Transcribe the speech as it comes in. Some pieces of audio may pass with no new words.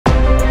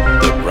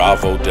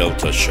BRAVO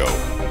Delta Show.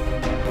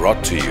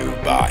 Brought to you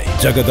by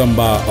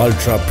Jagadamba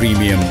Ultra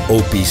Premium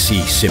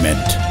OPC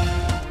Cement.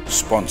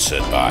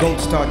 Sponsored by Gold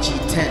Star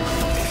G10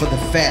 for the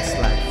fast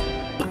life.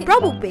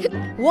 BRAVO Pay,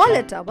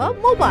 wallet our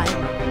mobile.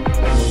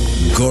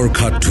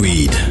 Gorkha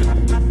Tweed,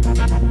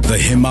 the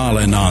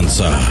Himalayan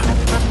answer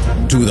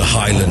to the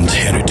Highland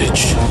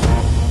heritage.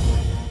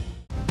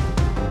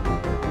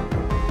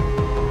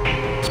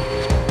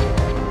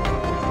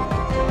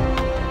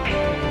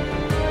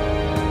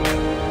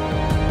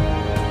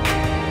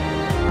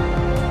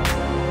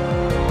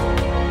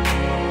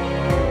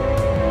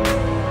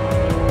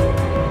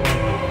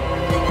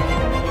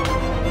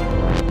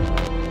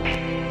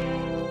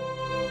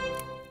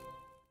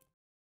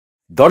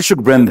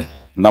 दर्शकवृन्द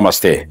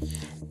नमस्ते।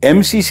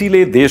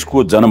 एमसीसीले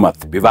देशको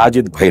जनमत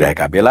विभाजित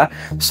भइरहेका बेला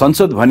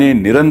संसद भने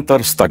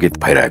निरन्तर स्थगित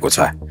भइरहेको छ।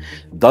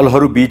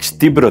 दलहरूबीच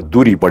तीव्र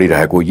दूरी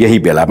बढिरहेको यही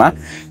बेलामा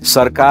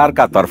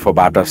सरकारका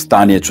तर्फबाट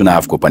स्थानीय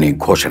चुनावको पनि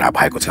घोषणा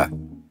भएको छ।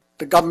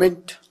 The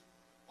government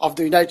of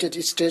the United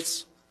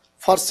States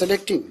for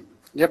selecting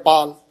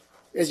Nepal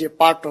as a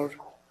partner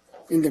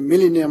in the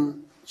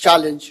Millennium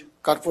Challenge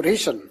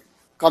Corporation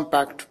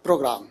Compact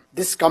Program.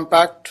 This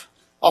compact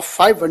of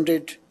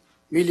 $500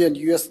 million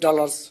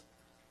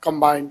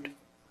combined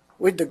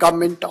with the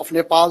government of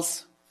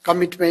Nepal's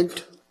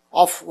commitment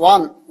of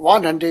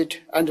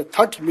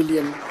 $130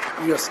 million.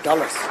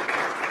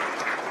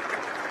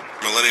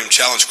 Millennium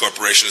Challenge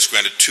Corporation has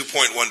granted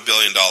 $2.1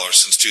 billion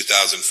since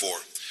 2004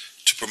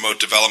 to promote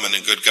development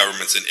and good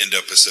governments in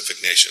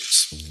Indo-Pacific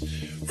nations.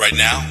 Right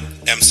now,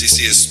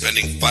 MCC is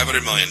spending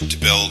 $500 million to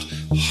build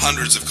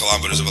hundreds of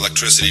kilometers of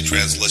electricity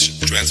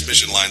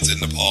transmission lines in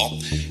Nepal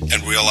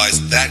and realize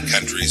that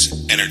country's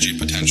energy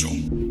potential.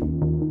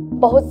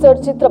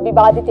 बहुचर्चित र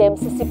विवादित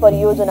MCC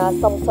परियोजना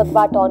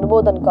संसदबाट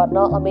अनुमोदन गर्न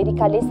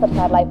अमेरिकाले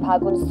सरकारलाई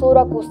फागुन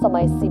 16 को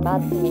समय सीमा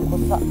दिएको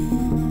छ।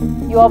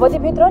 यो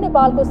अवधिभित्र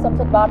नेपालको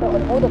संसदबाट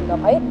अनुमोदन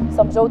नभए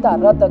सम्झौता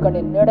रद्द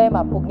गर्ने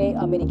निर्णयमा पुग्ने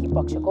अमेरिकी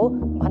पक्षको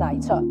भनाइ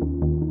छ।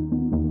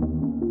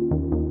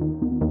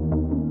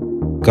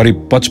 करिब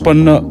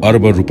 55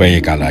 अर्ब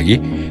रुपैयाँका लागि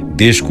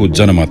देशको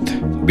जनमत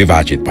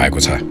विभाजित भएको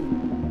छ।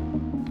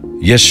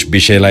 यस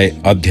विषयलाई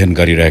अध्ययन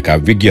गरिरहेका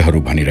विज्ञहरू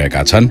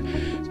भनिरहेका छन्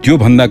त्यो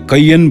भन्दा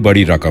कैयन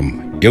बढी रकम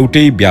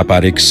एउटै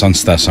व्यापारिक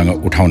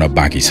संस्थासँग उठाउन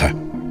बाँकी छ।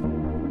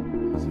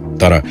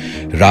 तर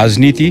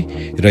राजनीति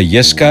र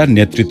यसका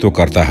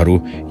नेतृत्वकर्ताहरू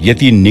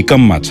यति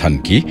निकममा छन्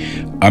कि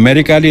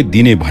अमेरिकाले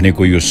दिने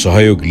भनेको यो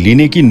सहयोग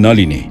लिने कि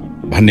नलिने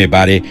भन्ने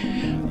बारे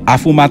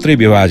आफू मात्रै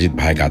विभाजित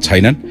भएका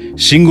छैनन्,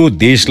 सिङ्गो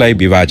देशलाई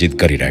विभाजित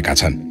गरिरहेका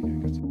छन्।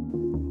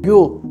 यो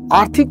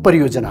आर्थिक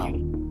परियोजना हो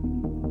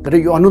र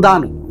यो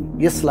अनुदान हो,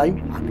 यसलाई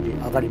हामीले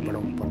अगाडि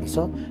बढाउनु पर्नेछ।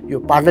 यो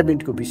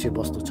पार्लियामेन्टको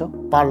विषयवस्तु छ।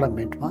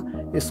 पार्लियामेन्टमा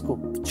यसको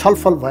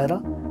छलफल भएर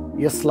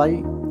यसलाई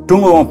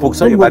टुङ्गोमा पुग्छ,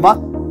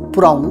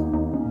 पुर्याउनु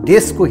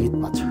देशको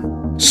हितमा छ।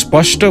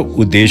 स्पष्ट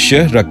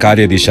उद्देश्य र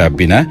कार्यदिशा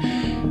बिना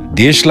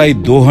देशलाई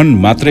दोहन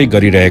मात्रै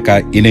गरिरहेका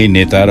यिनै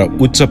नेता र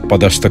उच्च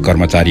पदस्थ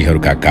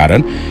कर्मचारीहरूका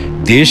कारण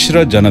देश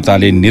र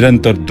जनताले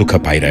निरन्तर दुःख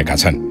पाइरहेका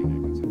छन्।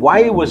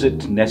 Why was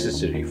it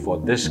necessary for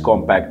this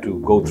compact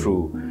to go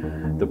through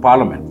the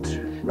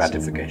parliament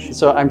ratification?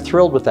 So I'm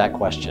thrilled with that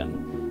question.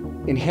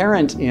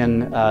 Inherent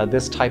in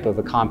this type of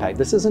a compact,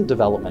 this isn't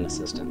development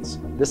assistance.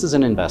 This is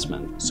an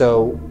investment.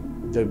 So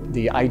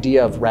the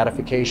idea of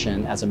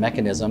ratification as a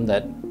mechanism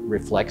that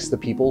reflects the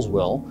people's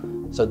will,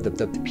 so that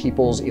the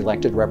people's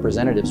elected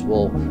representatives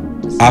will...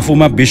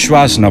 आफूमा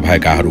विश्वास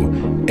नभएकाहरू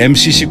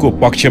MCC को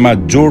पक्षमा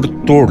जोड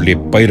तोडले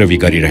पैरवी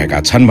गरिरहेका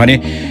छन् भने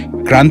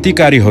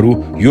क्रान्तिकारीहरू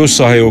यो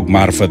सहयोग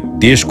मार्फत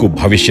देशको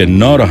भविष्य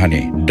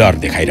नरहने डर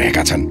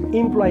देखाइरहेका छन्।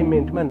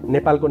 इम्प्लोइमेन्टमा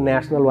नेपालको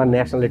नेशनल वा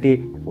नेशनलिटी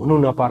हुनु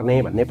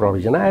नपर्ने भन्ने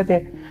प्रोभिजन आयो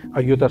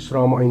त्यहाँ। यो त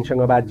श्रम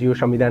ऐनसँग बाजियो,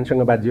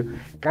 संविधानसँग बाजियो,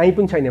 कहीँ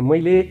पनि छैन।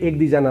 मैले एक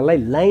दुई जनालाई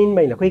लाइन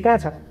बाइन खोइ कहाँ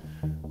छ,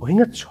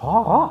 होइन छ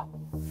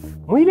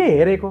मैले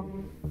हेरेको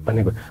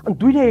भनेको। अनि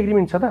दुईटा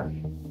एग्रिमेन्ट छ त,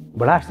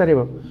 बडा आश्चर्य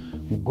भयो।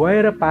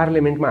 गएर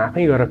पार्लियामेन्टमा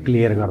आफै गएर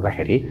क्लियर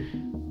गर्दाखेरि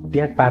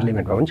त्यहाँ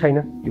पार्लियामेन्टमा पनि छैन।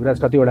 युवराज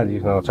कतिवटा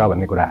छ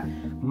भन्ने कुरा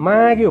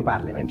माग्यो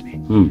पार्लियामेन्टले,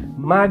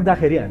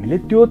 माग्दाखेरि हामीले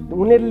त्यो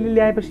उनीहरूले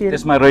ल्याएपछि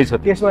त्यसमा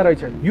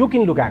रहेछ यो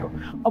किन लुकाएको।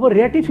 अब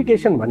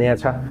रेटिफिकेसन भनेको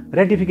छ,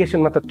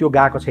 रेटिफिकेसनमा त त्यो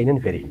गएको छैन नि।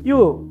 फेरि यो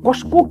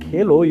कसको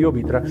खेल हो? यो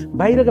भित्र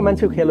बाहिरका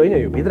मान्छेको खेल होइन,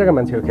 यो भित्रका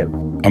मान्छेको खेल।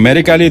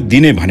 अमेरिकाले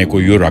दिने भनेको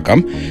यो रकम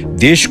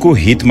देशको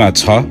हितमा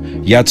छ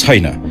या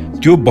छैन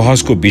त्यो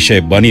बहसको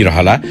विषय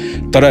बनिरहला,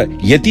 तर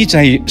यति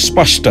चाहिँ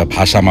स्पष्ट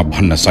भाषामा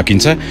भन्न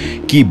सकिन्छ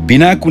कि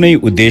बिना कुनै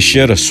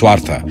उद्देश्य र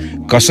स्वार्थ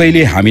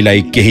कसैले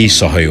हामीलाई केही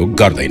सहयोग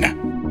गर्दैन।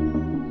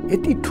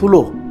 यति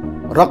ठुलो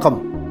रकम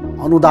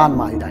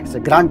अनुदानमा आइराखेको छ,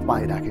 ग्रान्टमा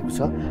आइराखेको छ।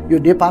 यो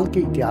नेपालकै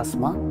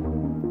इतिहासमा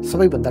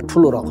सबैभन्दा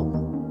ठुलो रकम हो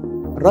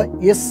र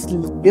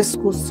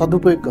यसको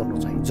सदुपयोग गर्नु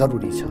चाहिँ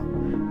जरुरी छ।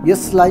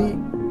 यसलाई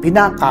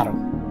बिना कारण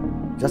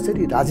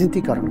जसरी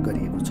राजनीतिकरण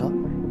गरिएको छ,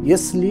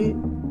 यसले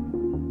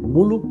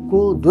मुलुकको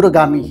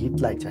दूरगामी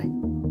हितलाई चाहिँ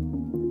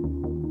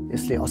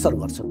यसले असर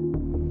गर्छ।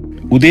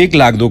 उदेक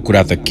लाग्दो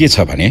कुरा त के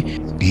छ भने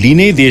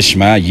लिने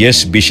देशमा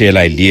यस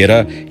विषयलाई लिएर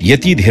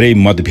यति धेरै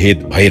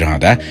मतभेद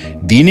भइरहँदा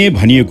दिने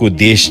भनिएको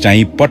देश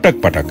चाहिँ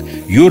पटक पटक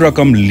यो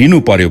रकम लिनु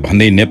पर्यो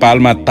भन्दै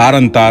नेपालमा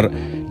तारन्तार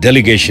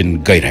डेलिगेसन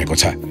गइरहेको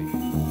छ।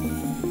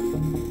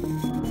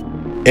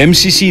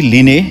 एमसीसी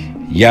लिने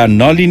या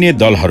नलिने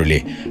दलहरूले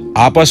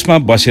आपसमा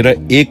बसेर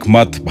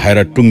एकमत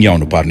भएर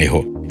टुङ्ग्याउनु पर्ने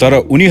हो। तर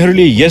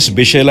उनीहरूले यस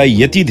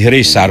विषयलाई यति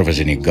धेरै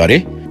सार्वजनिक गरे,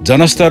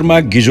 जनस्तरमा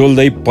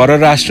गिजोल्दै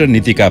परराष्ट्र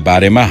नीतिका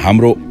बारेमा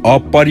हाम्रो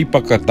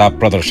अपरिपक्वता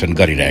प्रदर्शन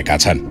गरिरहेका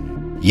छन्।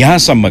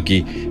 यहाँसम्म कि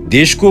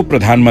देशको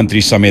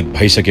प्रधानमन्त्री समेत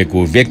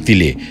भइसकेको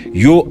व्यक्तिले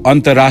यो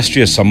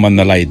अन्तर्राष्ट्रिय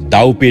सम्बन्धलाई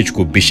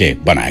दाउपेचको विषय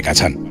बनाएका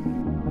छन्।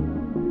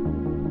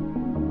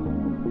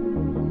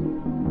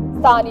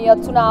 स्थानीय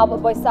चुनाव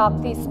वैशाख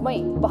 30 मई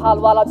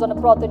बहालवाला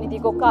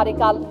जनप्रतिनिधिको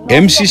कार्यकाल।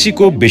 एमसीसी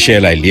को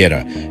विषयलाई लिएर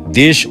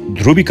देश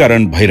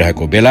ध्रुवीकरण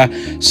भइरहेको बेला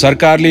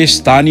सरकारले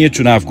स्थानीय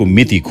चुनावको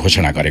मिति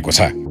घोषणा गरेको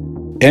छ।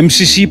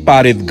 एमसीसी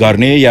पारित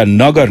गर्ने या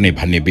नगर्ने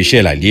भन्ने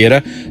विषयलाई लिएर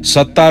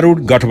सत्तारूढ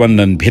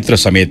गठबन्धन भित्र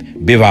समेत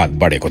विवाद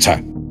बढेको छ।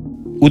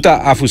 उता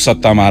आफू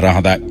सत्तामा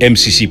रहँदा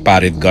एमसीसी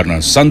पारित गर्न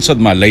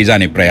संसदमा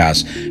लैजाने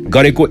प्रयास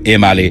गरेको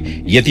एमाले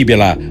यति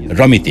बेला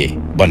रमिते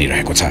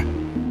बनिरहेको छ।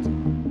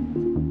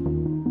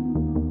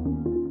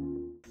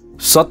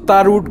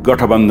 सत्तारूढ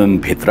गठबन्धन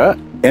भित्र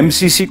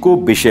एमसीसी को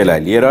विषयलाई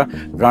लिएर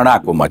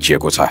रणाको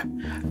मचिएको छ।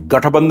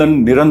 गठबन्धन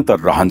निरन्तर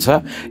रहन्छ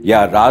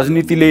या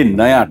राजनीतिले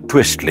नयाँ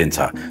ट्विस्ट लिन्छ,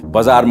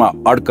 बजारमा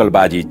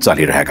अड्कलबाजी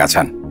चलिरहेका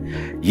छन्।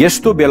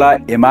 यस्तो बेला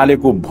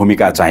एमालेको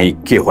भूमिका चाहिँ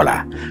के होला?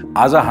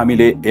 आज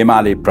हामीले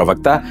एमाले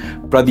प्रवक्ता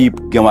प्रदीप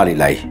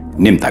ग्यावालीलाई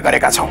निम्ता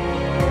गरेका छौं।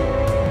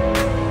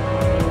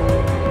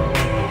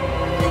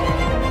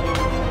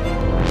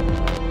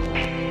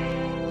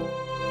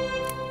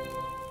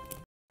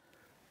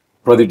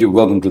 Pradip,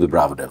 welcome to the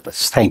BRAVO Delta.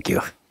 Thank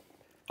you.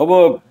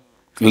 अब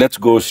let's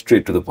go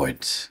straight to the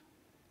points.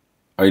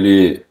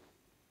 अहिले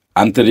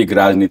आन्तरिक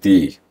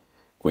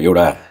राजनीतिको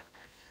एउटा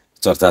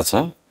चर्चा छ,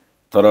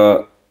 तर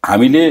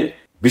हामीले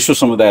विश्व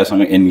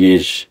समुदायसँग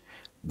एन्गेज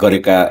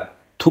गरेका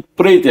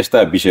थुप्रै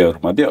त्यस्ता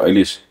विषयहरूमध्ये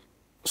अहिले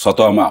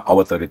सतहमा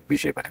अवतरित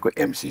विषय भनेको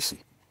एमसीसी।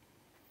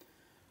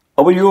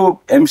 अब यो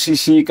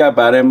एमसीसी का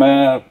बारेमा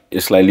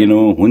यसलाई लिनु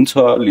हुन्छ,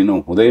 लिनु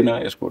हुँदैन,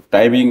 यसको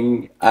टाइमिङ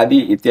आदि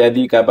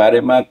इत्यादिका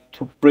बारेमा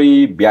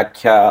थुप्रै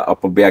व्याख्या,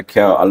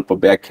 अपव्याख्या,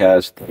 अल्पव्याख्या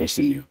धेरै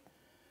सुनियो।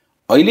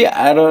 अहिले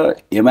आएर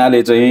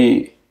एमाले चाहिँ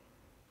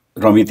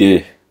रमिते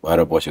भएर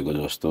बसेको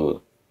जस्तो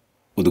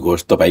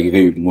उद्घोष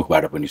तपाईकै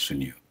मुखबाट पनि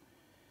सुनियो।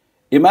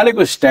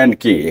 एमालेको स्ट्यान्ड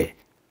के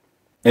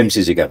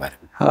एमसीसी का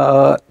बारेमा?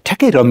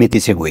 ठ्याक्कै रमिते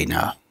चाहिँ होइन,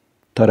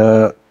 तर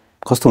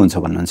कस्तो हुन्छ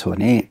भन्नुहुन्छ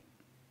भने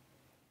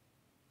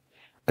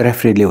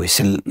रेफ्रीले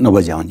हुइसल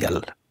नबजाउन्जेल,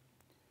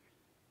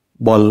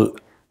 बल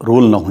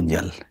रोल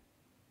नहुन्जेल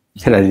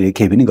खेलाडीले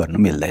केही पनि गर्न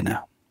मिल्दैन।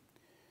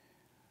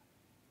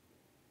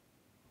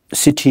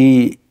 चिठी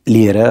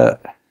लिएर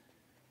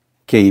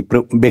केही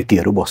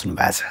व्यक्तिहरू बस्नु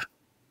भएको छ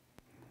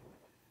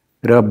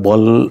र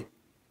बल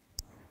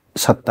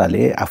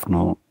सत्ताले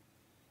आफ्नो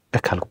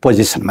एक खालको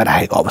पोजिसनमा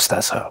राखेको अवस्था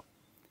छ।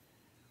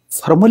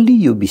 फर्मल्ली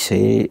यो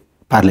विषय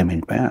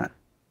पार्लियामेन्टमा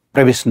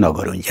प्रवेश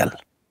नगरुन्जेल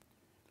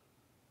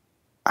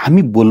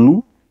हामी बोल्नु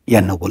या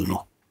नबोल्नु,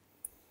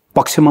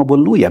 पक्षमा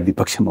बोल्नु या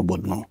विपक्षमा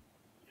बोल्नु,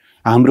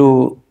 हाम्रो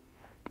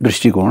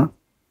दृष्टिकोण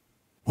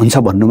हुन्छ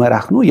भन्नुमा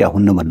राख्नु या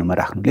हुन्न भन्नुमा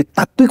राख्नुले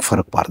तात्विक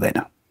फरक पर्दैन।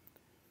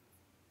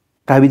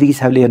 प्राविधिक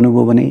हिसाबले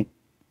हेर्नुभयो भने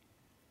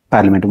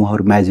पार्लियामेन्टमा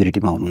उहाँहरू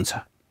मेजोरिटीमा हुनुहुन्छ।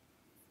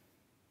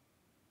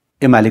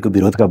 एमालेको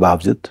विरोधका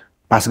बावजुद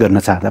पास गर्न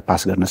चाहँदा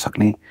पास गर्न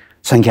सक्ने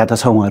सङ्ख्या त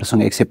छ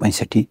उहाँहरूसँग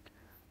 165,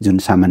 जुन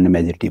सामान्य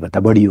मेजोरिटीभन्दा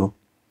बढी हो।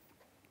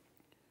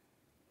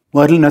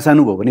 उहाँहरूले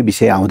नचाहनुभयो भने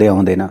विषय आउँदै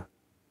आउँदैन।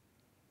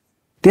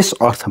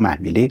 त्यस अर्थमा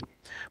हामीले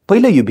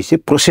पहिला यो विषय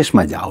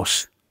प्रोसेसमा जाओस्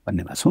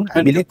भन्नेमा छौँ।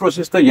 हामीले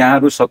प्रोसेस त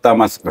यहाँहरू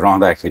सत्तामा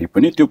रहँदाखेरि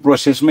पनि त्यो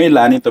प्रोसेसमै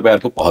लाने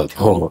तपाईँहरूको पहल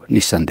थियो। हो,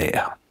 निस्सन्देह।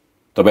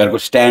 तपाईँहरूको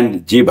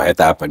स्ट्यान्ड जे भए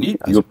तापनि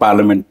यो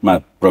पार्लियामेन्टमा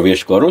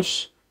प्रवेश गरोस्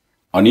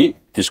अनि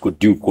त्यसको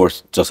ड्यू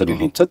कोर्स जसरी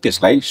लिन्छ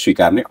त्यसलाई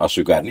स्वीकार्ने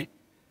अस्वीकार्ने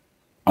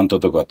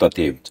अन्ततगत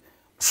त्यही हुन्छ।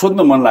 सोध्न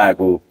मन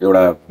लागेको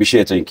एउटा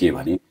विषय चाहिँ के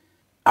भने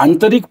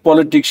आन्तरिक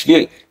पोलिटिक्सले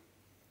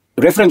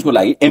रेफरेन्सको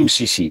लागि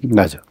एमसीसी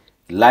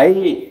लाई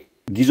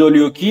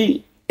गिजोल्यो कि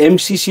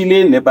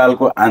एमसीसीले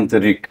नेपालको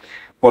आन्तरिक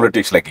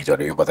पोलिटिक्सलाई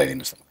गिजोल्यो, यो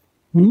बताइदिनुहोस्।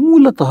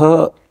 मूलतः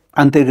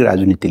आन्तरिक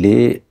राजनीतिले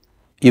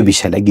यो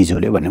विषयलाई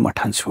गिजोल्यो भन्ने म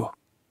ठान्छु।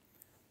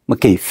 म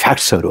केही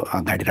फ्याक्ट्सहरू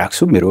अगाडि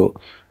राख्छु, मेरो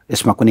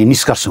यसमा कुनै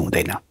निष्कर्ष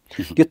हुँदैन।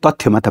 यो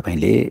तथ्यमा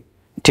तपाईँले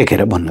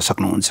टेकेर भन्न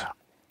सक्नुहुन्छ।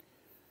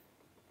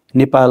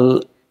 नेपालले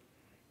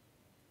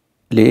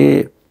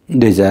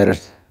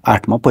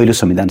 2008मा पहिलो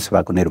संविधान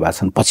सभाको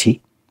निर्वाचनपछि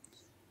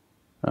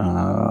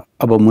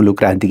अब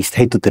मुलुक राजनीतिक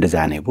स्थायित्वतिर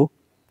जाने भयो,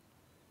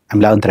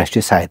 हामीलाई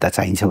अन्तर्राष्ट्रिय सहायता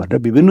चाहिन्छ भनेर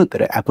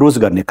विभिन्नतिर एप्रोच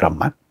गर्ने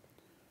क्रममा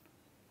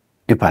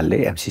नेपालले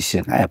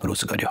एमसीसीसँग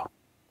एप्रोच गर्यो।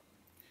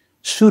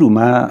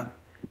 सुरुमा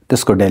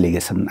त्यसको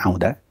डेलिगेसन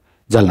आउँदा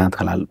जलनाथ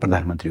खनाल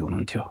प्रधानमन्त्री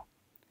हुनुहुन्थ्यो,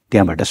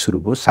 त्यहाँबाट सुरु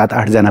भयो।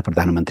 7-8 जना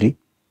प्रधानमन्त्री,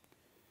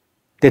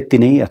 त्यति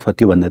नै अथवा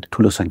त्योभन्दा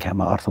ठुलो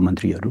सङ्ख्यामा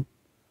अर्थमन्त्रीहरू।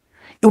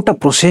 एउटा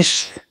प्रोसेस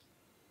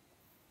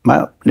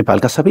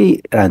नेपालका सबै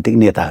राजनीतिक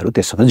नेताहरू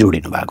त्यससँग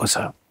जोडिनु भएको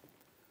छ।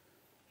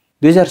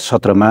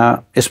 2017 मा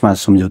यसमा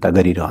सम्झौता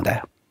गरिरहँदा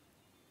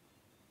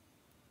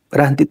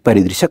राजनीतिक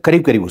परिदृश्य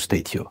करिब करिब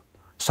उस्तै थियो।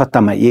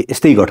 सत्तामा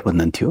यस्तै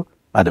गठबन्धन थियो।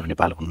 माधव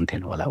नेपाल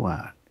हुनुहुन्थेन होला,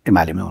 उहाँ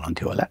एमालेमै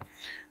हुनुहुन्थ्यो होला,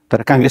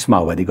 तर काङ्ग्रेस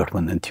माओवादी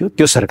गठबन्धन थियो।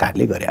 त्यो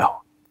सरकारले गरे हो,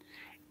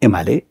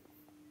 एमाले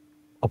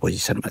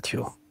अपोजिसनमा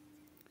थियो।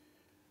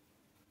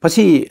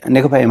 पछि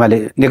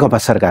नेकपा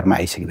सरकारमा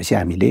आइसकेपछि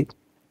हामीले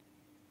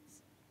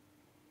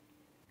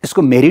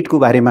यसको मेरिटको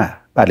बारेमा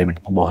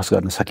पार्लियामेन्टमा बहस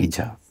गर्न सकिन्छ।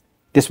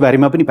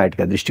 त्यसबारेमा पनि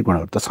पार्टीका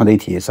दृष्टिकोणहरू त छँदै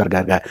थिए,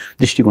 सरकारका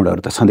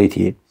दृष्टिकोणहरू त छँदै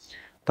थिए,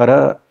 तर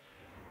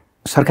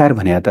सरकार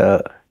भने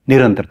त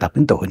निरन्तरता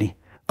पनि त हो नि।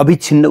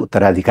 अविच्छिन्न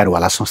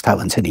उत्तराधिकारवाला संस्था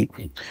भन्छ नि,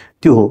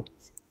 त्यो हो।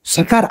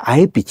 सरकार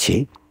आएपछि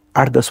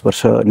 8-10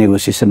 वर्ष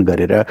नेगोसिएसन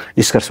गरेर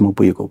निष्कर्षमा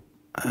पुगेको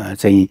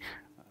चाहिँ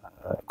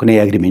कुनै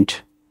एग्रिमेन्ट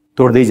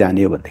तोड्दै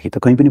जाने हो भनेदेखि त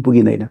कहीँ पनि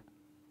पुगिँदैन।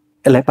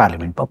 यसलाई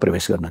पार्लियामेन्टमा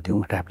प्रवेश गर्न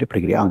दिउँ भनेर हामीले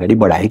प्रक्रिया अगाडि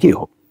बढाएकै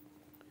हो।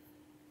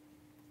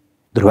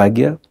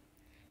 दुर्भाग्य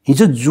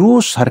हिजो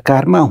जो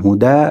सरकारमा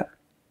हुँदा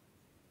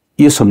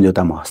यो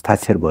सम्झौतामा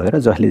हस्ताक्षर भएर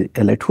जसले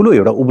यसलाई ठुलो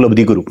एउटा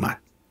उपलब्धिको रूपमा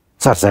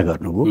चर्चा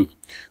गर्नुभयो,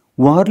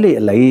 उहाँहरूले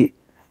यसलाई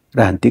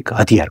राजनीतिक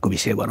हतियारको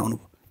विषय बनाउनु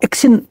भयो।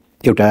 एकछिन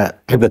एउटा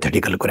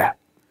हाइपोथेटिकल कुरा,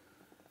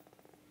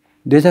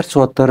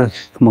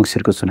 2074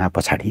 मङ्सिरको चुनाव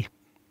पछाडि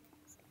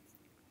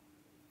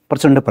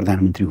प्रचण्ड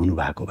प्रधानमन्त्री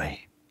हुनुभएको भए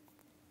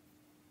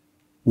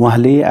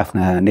उहाँले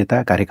आफ्ना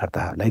नेता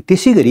कार्यकर्ताहरूलाई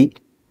त्यसै गरी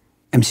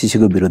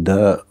एमसिसीको विरुद्ध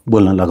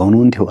बोल्न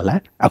लगाउनुहुन्थ्यो होला।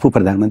 आफू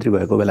प्रधानमन्त्री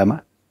भएको बेलामा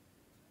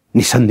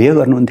निसन्देह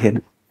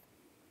गर्नुहुन्थेन।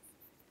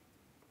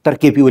 तर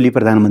केपी ओली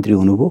प्रधानमन्त्री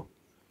हुनुभयो।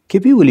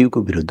 केपी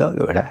ओलीको विरुद्ध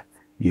यो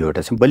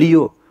एउटा चाहिँ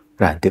बलियो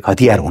राजनीतिक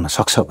हतियार हुन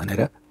सक्छ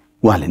भनेर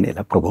उहाँले नै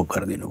यसलाई प्रभोग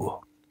गरिदिनु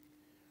भयो।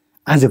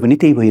 आज पनि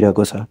त्यही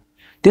भइरहेको छ।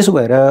 त्यसो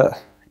भएर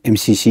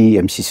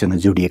एमसिसीसँग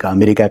जोडिएका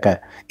अमेरिकाका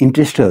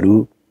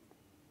इन्ट्रेस्टहरू,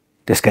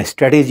 त्यसका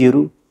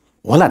स्ट्राटेजीहरू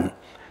होलान्।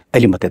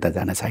 अहिले म त्यता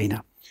जान चाहिनँ,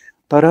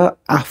 तर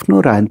आफ्नो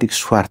राजनीतिक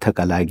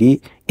स्वार्थका लागि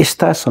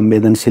यस्ता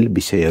संवेदनशील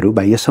विषयहरू,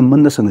 बाह्य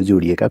सम्बन्धसँग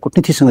जोडिएका,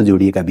 कूटनीतिसँग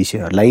जोडिएका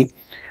विषयहरूलाई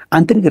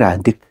आन्तरिक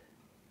राजनीतिक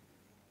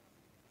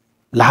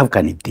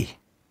लाभका निम्ति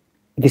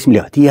किसिमले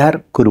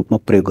हतियारको रूपमा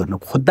प्रयोग गर्न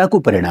खोज्दाको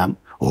परिणाम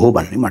हो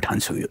भन्ने म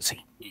ठान्छु। यो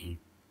चाहिँ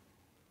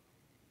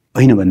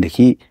होइन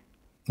भनेदेखि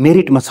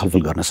मेरिटमा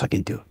छलफल गर्न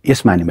सकिन्थ्यो।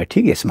 यस मानेमा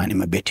ठिक, यस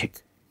मानेमा बेठिक,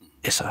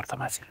 यस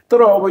अर्थमा चाहिँ।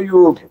 तर अब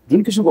यो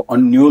जुन किसिमको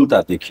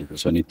अन्योलता देखिएको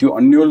छ नि, त्यो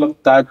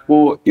अन्योलताको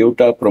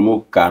एउटा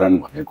प्रमुख कारण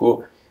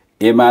भनेको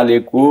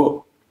एमालेको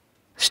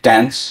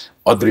स्ट्यान्स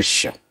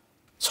अदृश्य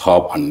छ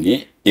भन्ने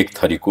एक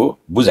थरीको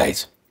बुझाइ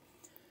छ।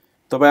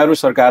 तपाईहरु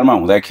सरकारमा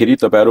हुँदाखेरि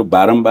तपाईहरु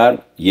बारम्बार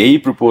यही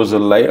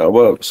प्रपोजललाई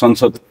अब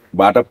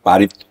संसदबाट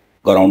पारित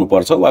गराउनु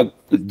पर्छ वा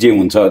जे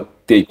हुन्छ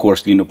त्यही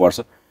कोर्स लिनुपर्छ।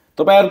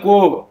 तपाईहरुको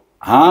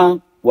हाँ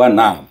वा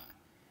ना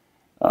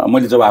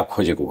मैले जवाब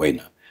खोजेको होइन,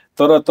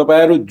 तर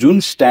तपाईहरु जुन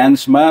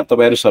स्ट्यान्समा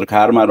तपाईहरु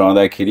सरकारमा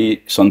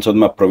रहँदाखेरि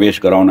संसदमा प्रवेश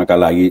गराउनका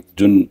लागि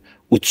जुन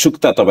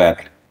उत्सुकता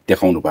तपाईहरुले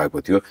देखाउनु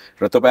भएको थियो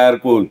र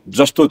तपाईहरुको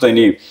जस्तो चाहिँ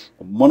नि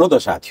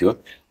मनोदशा थियो,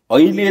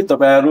 अहिले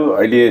तपाईहरु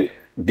अहिले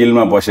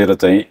डिलमा बसेर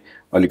चाहिँ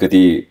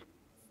अलिकति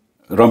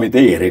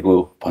रमितै हेरेको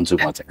भन्छु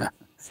म चाहिँ।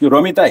 यो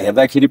रमिता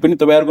हेर्दाखेरि पनि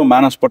तपाईहरुको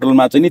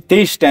मानसपटलमा चाहिँ नि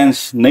त्यही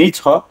स्ट्यान्स नै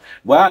छ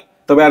वा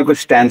तपाईहरुको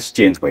स्ट्यान्स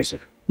चेन्ज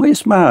भइसक्यो? म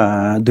यसमा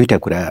दुईटा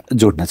कुरा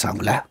जोड्न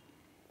चाहन्छु।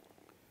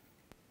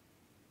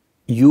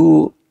 यो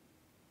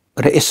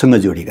र यससँग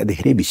जोडिएका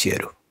धेरै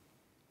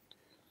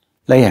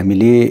विषयहरूलाई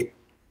हामीले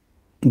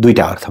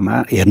दुईटा अर्थमा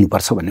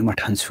हेर्नुपर्छ भन्ने म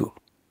ठान्छु।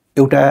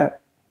 एउटा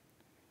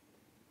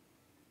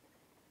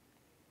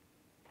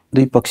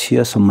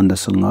द्विपक्षीय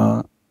सम्बन्धसँग,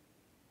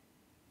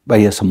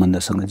 बाह्य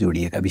सम्बन्धसँग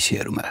जोडिएका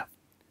विषयहरूमा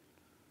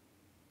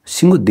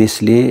सिङ्गो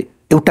देशले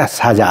एउटा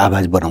साझा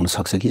आवाज बनाउन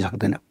सक्छ कि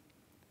सक्दैन?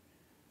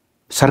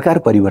 सरकार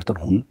परिवर्तन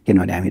हुन्,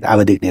 किनभने हामी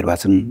आवधिक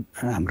निर्वाचन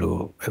हाम्रो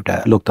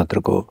एउटा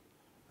लोकतन्त्रको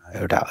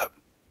एउटा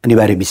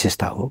अनिवार्य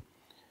विशेषता हो।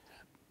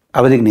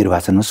 आवधिक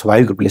निर्वाचनमा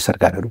स्वाभाविक रूपले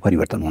सरकारहरू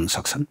परिवर्तन हुन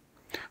सक्छन्,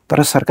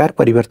 तर सरकार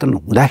परिवर्तन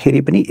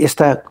हुँदाखेरि पनि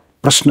यस्ता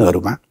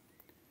प्रश्नहरूमा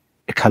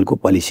एक खालको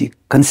पोलिसी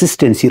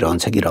कन्सिस्टेन्सी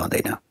रहन्छ कि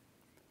रहँदैन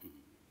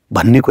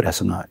भन्ने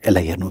कुरासँग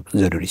यसलाई हेर्नु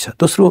जरुरी छ।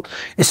 दोस्रो,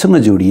 यससँग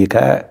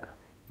जोडिएका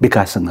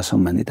विकाससँग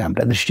सम्बन्धित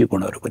हाम्रा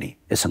दृष्टिकोणहरू पनि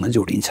यससँग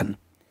जोडिन्छन्।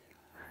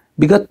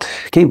 विगत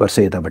केही वर्ष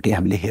यतापट्टि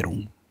हामीले हेरौँ,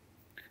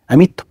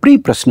 हामी थुप्रै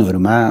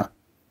प्रश्नहरूमा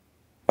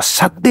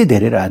असाध्यै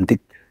धेरै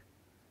राजनीतिक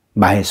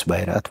बायस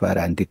भएर अथवा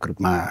राजनीतिक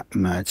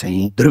रूपमा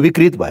चाहिँ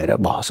ध्रुवीकृत भएर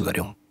बहस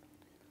गऱ्यौँ।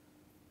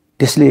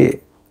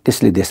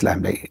 त्यसले देशलाई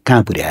हामीलाई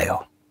कहाँ पुर्यायो?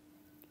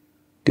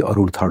 त्यो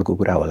अरुण थर्डको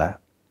कुरा होला,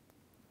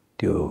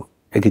 त्यो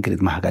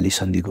एकीकृत महाकाली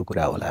सन्धिको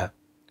कुरा होला,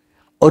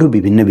 अरू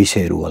विभिन्न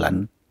विषयहरू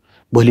होलान्।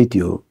 भोलि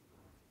त्यो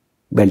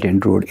बेल्ट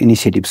एन्ड रोड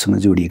इनिसिएटिभसँग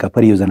जोडिएका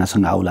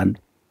परियोजनासँग आउलान्।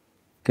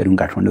 केरुङ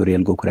काठमाडौँ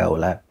रेलको कुरा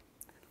होला,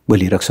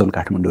 भोलि रक्सौल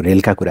काठमाडौँ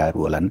रेलका कुराहरू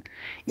होलान्।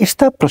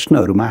 यस्ता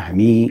प्रश्नहरूमा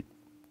हामी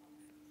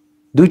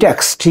दुईटा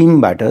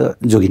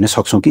एक्सट्रिमबाट जोगिन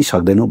सक्छौँ कि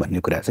सक्दैनौँ भन्ने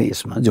कुरा चाहिँ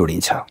यसमा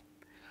जोडिन्छ।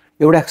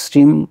 एउटा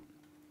एक्सट्रिम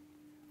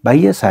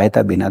बाह्य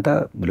सहायता बिना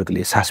त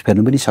मुलुकले सास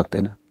फेर्नु पनि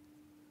सक्दैन।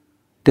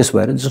 त्यसो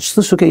भएर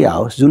जस्तोसुकै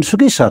आओस्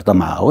जुनसुकै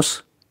शर्तमा आओस्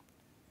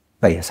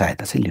बाह्य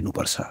सहायता चाहिँ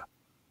लिनुपर्छ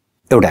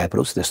एउटा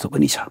एप्रोच त्यस्तो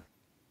पनि छ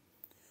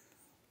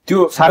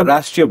त्यो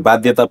राष्ट्रिय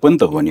बाध्यता पनि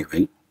त हो नि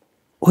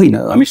होइन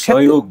हामी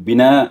सहयोग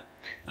बिना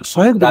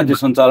राज्य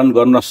सञ्चालन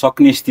गर्न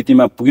सक्ने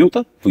स्थितिमा पुग्यौँ त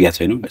पुगेका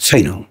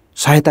छैनौँ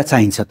सहायता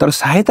चाहिन्छ तर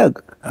सहायता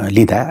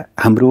लिँदा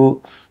हाम्रो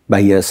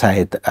बाह्य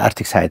सहायता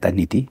आर्थिक सहायता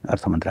नीति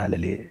अर्थ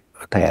मन्त्रालयले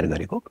तयार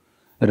गरेको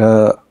र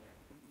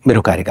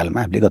मेरो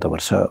कार्यकालमा हामीले गत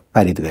वर्ष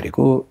पारित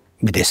गरेको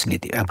विदेश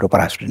नीति हाम्रो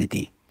परराष्ट्र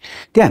नीति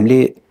त्यहाँ हामीले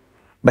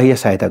बाह्य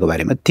सहायताको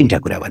बारेमा 3टा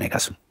कुरा भनेका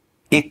छौँ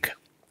एक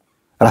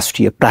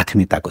राष्ट्रिय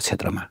प्राथमिकताको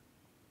क्षेत्रमा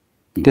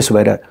त्यसो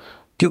भएर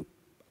त्यो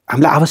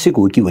हामीलाई आवश्यक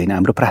हो कि होइन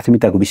हाम्रो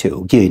प्राथमिकताको विषय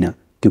हो कि होइन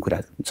त्यो कुरा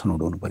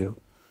छनौट हुनु पर्यो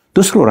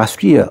दोस्रो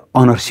राष्ट्रिय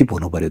अनरसिप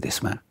हुनु पर्यो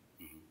त्यसमा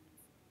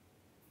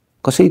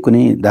कसै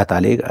कुनै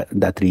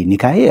दात्री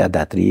निकाय या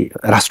दात्री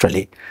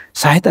राष्ट्रले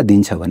सहायता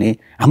दिन्छ भने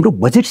हाम्रो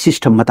बजेट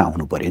सिस्टममा त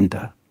आउनु पर्यो नि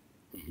त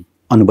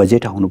अन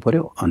बजेट आउनु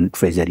पर्यो अन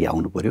ट्रेजरी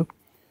आउनु पर्यो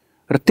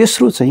र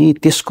तेस्रो चाहिँ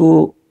त्यसको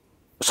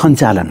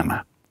सञ्चालनमा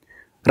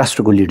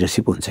राष्ट्रको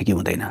लिडरसिप हुन्छ कि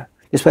हुँदैन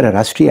यसबाट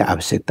राष्ट्रिय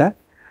आवश्यकता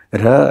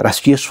र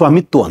राष्ट्रिय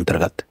स्वामित्व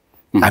अन्तर्गत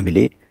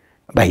हामीले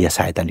बाह्य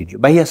सहायता लिने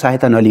बाह्य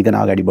सहायता नलिकन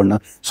अगाडि बढ्न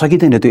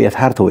सकिँदैन त्यो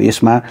यथार्थ हो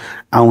यसमा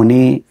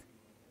आउने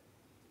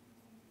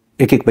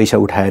एक पैसा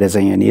उठाएर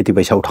चाहिँ अनि यति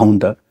पैसा उठाउँ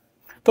त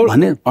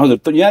भने हजुर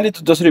त यहाँले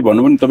त जसरी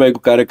भन्नु पनि तपाईँको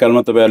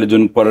कार्यकालमा तपाईँहरूले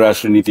जुन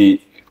परराष्ट्र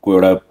नीतिको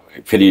एउटा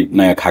फेरि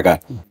नयाँ खाका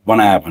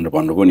बनायो भनेर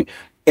भन्नुभयो नि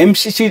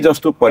एमसीसी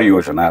जस्तो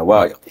परियोजना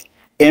वा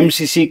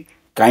एमसीसी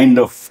काइन्ड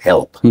अफ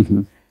हेल्प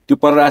त्यो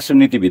परराष्ट्र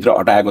नीतिभित्र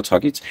अटाएको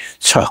छ कि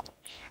छ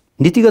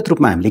नीतिगत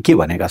रूपमा हामीले के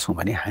भनेका छौँ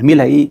भने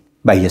हामीलाई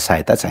बाह्य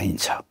सहायता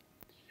चाहिन्छ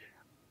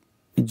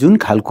जुन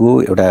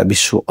खालको एउटा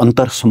विश्व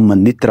अन्तर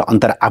सम्बन्धित र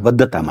अन्तर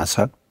आबद्धतामा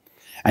छ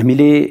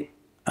हामीले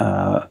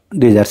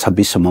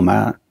 2026 सम्ममा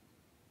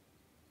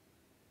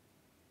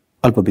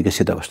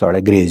अल्पविकसित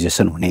अवस्थाबाट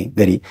ग्रेजुएसन हुने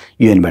गरी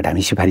युएनबाट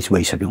हामी सिफारिस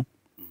भइसक्यौँ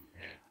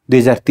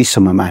 2030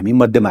 सम्ममा हामी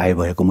मध्यम आय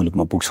भएको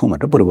मुलुकमा पुग्छौँ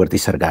भनेर पूर्ववर्ती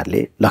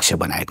सरकारले लक्ष्य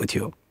बनाएको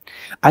थियो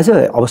आज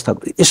अवस्था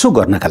यसो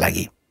गर्नका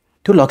लागि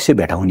त्यो लक्ष्य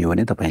भेटाउने हो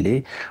भने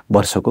तपाईँले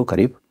वर्षको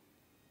करिब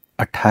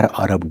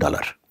 18 अरब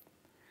डलर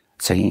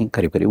चाहिँ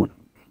करिब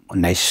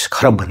 19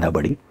 खरबभन्दा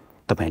बढी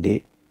तपाईँले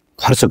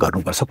खर्च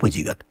गर्नुपर्छ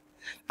पुँजीगत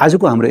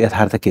आजको हाम्रो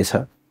यथार्थ के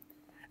छ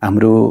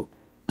हाम्रो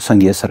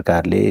सङ्घीय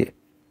सरकारले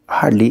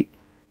हार्डली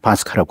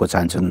 5 खरबको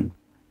चाहन्छन्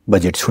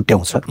बजेट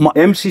छुट्याउँछ म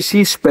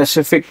एमसीसी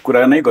स्पेसिफिक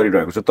कुरा नै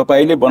गरिरहेको छु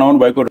तपाईँले बनाउनु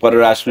भएको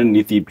परराष्ट्र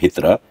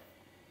नीतिभित्र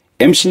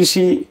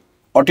एमसीसी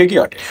अट्यो कि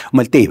अट्यो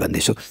मैले त्यही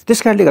भन्दैछु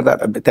त्यस कारणले गर्दा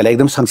त्यसलाई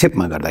एकदम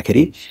संक्षेपमा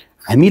गर्दाखेरि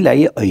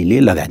हामीलाई अहिले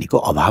लगानीको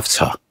अभाव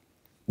छ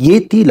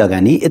यति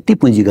लगानी यति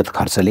पुँजीगत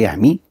खर्चले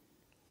हामी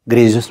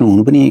ग्रेजुएसन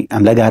हुनु पनि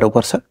हामीलाई गाह्रो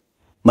पर्छ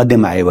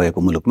मध्यम आय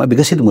भएको मुलुकमा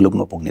विकसित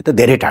मुलुकमा पुग्ने त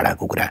धेरै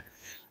टाढाको कुरा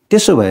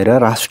त्यसो भएर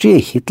राष्ट्रिय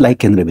हितलाई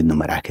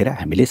केन्द्रबिन्दुमा राखेर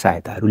हामीले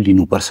सहायताहरू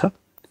लिनुपर्छ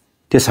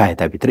त्यो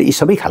सहायताभित्र यी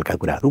सबै खालका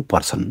कुराहरू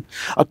पर्छन्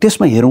अब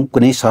त्यसमा हेरौँ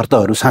कुनै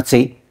शर्तहरू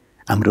साँच्चै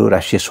हाम्रो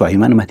राष्ट्रिय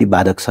स्वाभिमानमाथि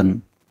बाधक छन्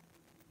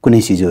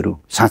कुनै चिजहरू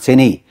साँच्चै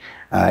नै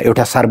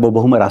एउटा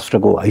सार्वभौम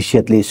राष्ट्रको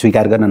हैसियतले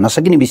स्वीकार गर्न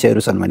नसकिने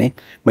विषयहरू छन् भने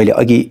मैले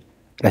अघि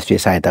राष्ट्रिय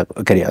सहायता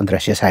के अरे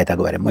अन्तर्राष्ट्रिय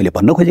सहायताको बारेमा मैले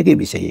भन्न खोजेकै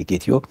विषय के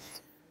थियो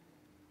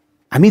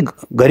हामी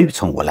गरिब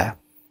छौँ होला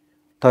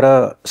तर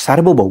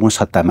सार्वभौम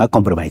सत्तामा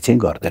कम्प्रोमाइज चाहिँ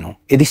गर्दैनौँ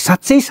यदि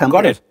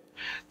साँच्चै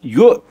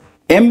यो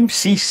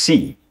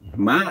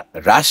एमसीसीमा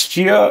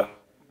राष्ट्रिय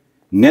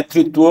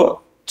नेतृत्व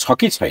छ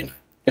कि छैन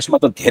यसमा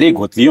त धेरै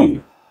घोत्लियौँ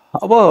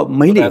अब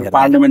मैले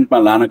पार्लियामेन्टमा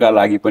लानका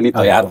लागि पनि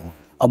तयार हौँ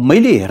अब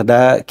मैले हेर्दा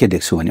के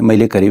देख्छु भने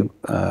मैले करिब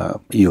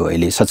यो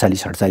अहिले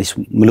 47-48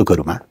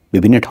 मुलुकहरूमा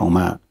विभिन्न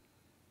ठाउँमा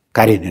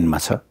कार्यान्वयनमा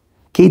छ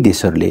केही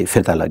देशहरूले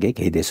फिर्ता लगे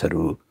केही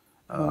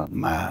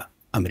देशहरूमा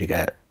अमेरिका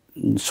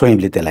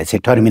स्वयंले त्यसलाई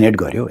चाहिँ टर्मिनेट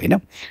गर्यो होइन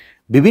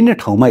विभिन्न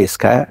ठाउँमा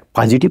यसका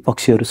पोजिटिभ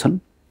पक्षहरू छन्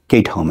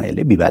केही ठाउँमा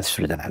यसले विवाद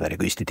सृजना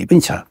गरेको स्थिति पनि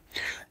छ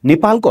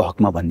नेपालको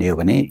हकमा भन्ने हो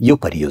भने यो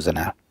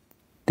परियोजना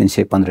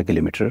 315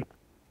 किलोमिटर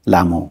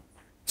लामो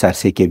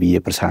 400 केभीए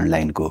प्रसारण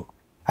लाइनको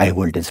हाई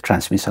भोल्टेज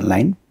ट्रान्समिसन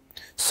लाइन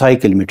 100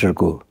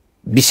 किलोमिटरको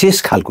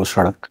विशेष खालको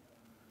सडक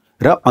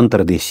र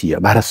अन्तर्देशीय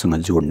भारतसँग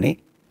जोड्ने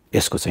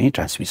यसको चाहिँ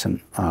transmission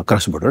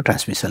cross border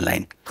transmission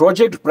line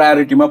project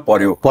प्रायोरिटीमा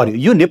पर्यो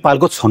यो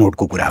नेपालको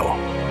छनौटको कुरा हो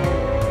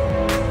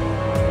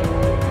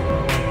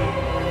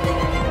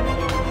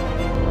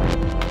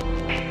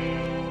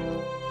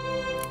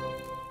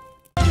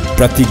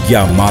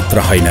प्रतिज्ञा मात्र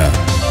हैन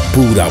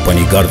पूरा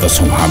पनि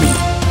गर्दछौं हामी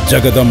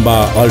Jagadamba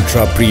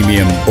ultra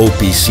premium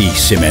OPC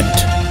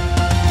cement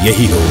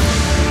यही हो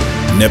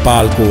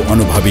नेपालको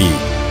अनुभवी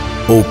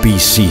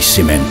OPC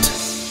cement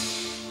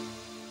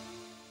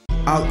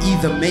I'll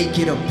either make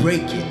it or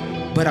break it,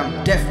 but I'm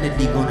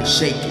definitely gonna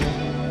shake it.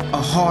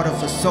 A heart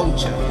of a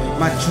soldier,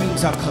 my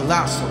dreams are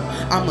colossal.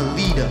 I'm a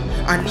leader,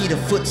 I need a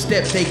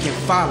footstep they can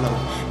follow.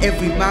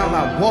 Every mile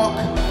I walk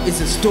is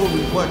a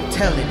story worth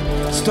telling.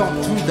 Stomp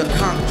through the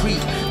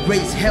concrete,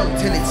 raise hell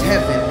till it's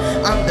heaven.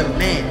 I'm the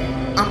man,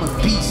 I'm a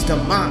beast, a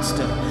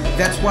monster.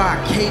 That's why I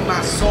came,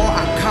 I saw,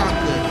 I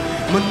conquered.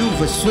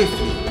 Maneuver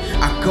swiftly,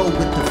 I go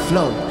with the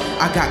flow.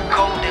 I got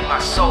gold in my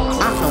soul.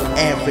 I'm no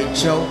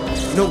average Joe.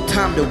 No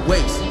time to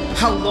waste.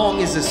 How long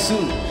is a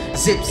soon?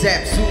 Zip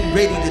zap zoom,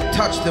 ready to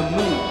touch the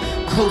moon.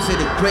 Closer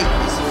to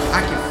greatness,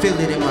 I can feel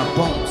it in my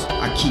bones.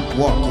 I keep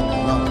walking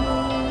alone.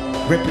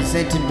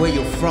 Representing where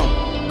you're from.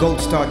 Gold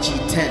Star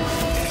G10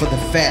 for the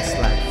fast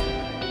life.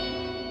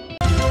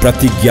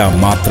 प्रतिज्ञा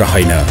मात्र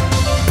हैन,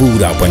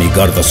 पूरा पनि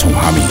गर्दछौं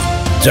हामी।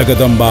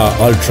 Jagadamba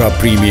ultra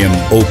premium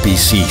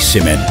OPC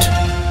cement,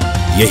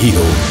 यही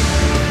हो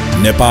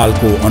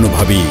नेपालको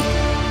अनुभवी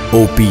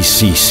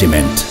ओपीसी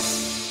सिमेन्ट।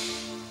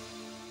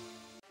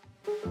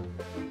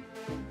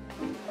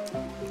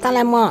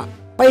 तँलाई म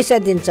पैसा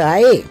दिन्छु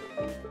है।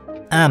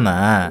 आमा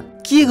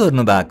के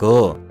गर्नु भएको?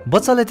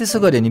 बच्चालाई त्यसो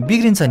गर्यो नि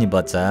बिग्रिन्छ नि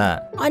बच्चा।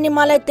 अनि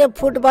मलाई त्यो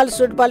फुटबल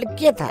सुटबल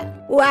के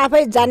थाहा, ऊ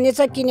आफै जान्नेछ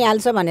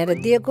किनिहाल्छ भनेर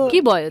दिएको।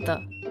 के भयो त?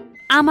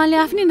 आमाले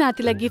आफ्नै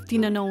नातिलाई गिफ्ट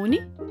दिन नहुने?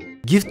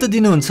 गिफ्ट त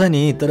दिनुहुन्छ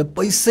नि, तर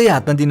पैसै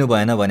हातमा दिनु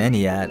भएन भने नि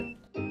यार।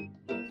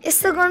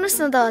 यस्तो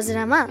गर्नुस् न त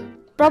हजुरआमा,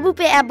 प्रभु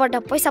पे एपबाट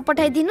पैसा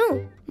पठाइदिनु,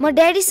 म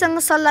ड्याडीसँग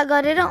सल्लाह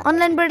गरेर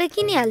अनलाइनबाट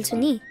किनिहाल्छु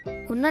नि।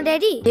 हुन्न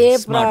ड्याडी? ए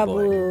प्रभु,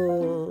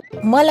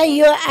 मलाई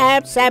यो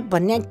एप स्याप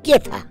भन्ने के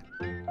थाहा?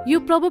 यो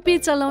प्रभु पे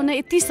चलाउन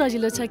यति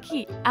सजिलो छ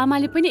कि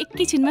आमाले पनि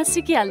एकैछिनमा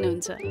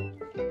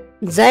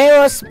सिकिहाल्नुहुन्छ। जय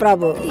होस्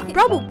प्रभु।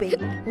 प्रभु पे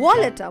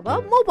वालेट अब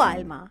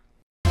मोबाइलमा।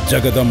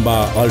 Jagadamba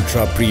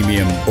ultra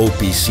premium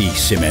OPC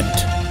cement,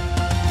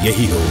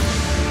 यही हो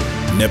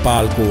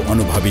नेपालको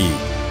अनुभवी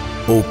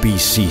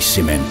OPC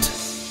cement.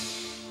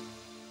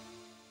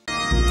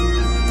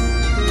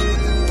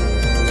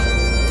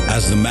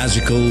 As the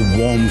magical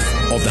warmth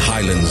of the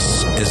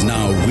highlands is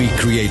now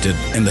recreated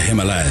in the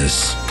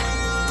Himalayas,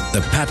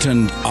 the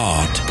patterned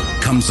art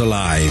comes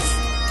alive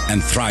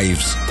and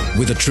thrives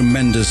with a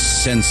tremendous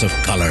sense of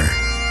color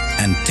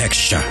and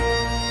texture.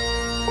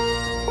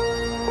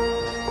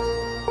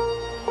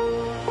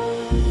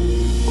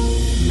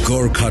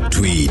 Gorkha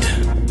tweed,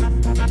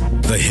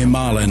 the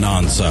Himalayan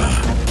answer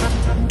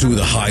to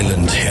the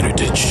highland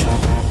heritage.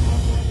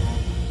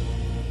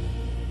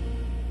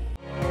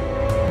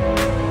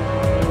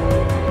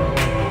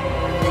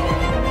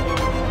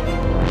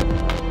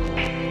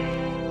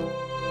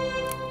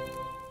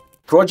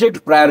 Project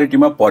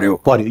प्रायोरिटीमा पर्यो।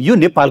 यो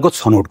नेपालको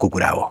छनौटको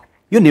कुरा हो,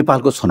 यो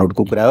नेपालको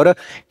छनौटको कुरा हो। र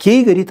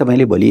केही गरी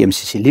तपाईँले भोलि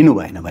एमसीसी लिनु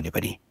भएन भने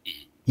पनि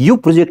यो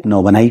प्रोजेक्ट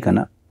नबनाइकन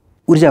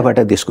ऊर्जाबाट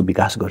देशको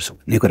विकास गर्छौँ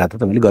भन्ने कुरा त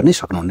तपाईँले गर्नै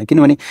सक्नुहुन्न,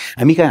 किनभने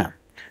हामी कहाँ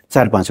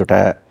 4-5वटा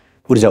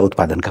ऊर्जा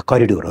उत्पादनका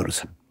करिडोरहरू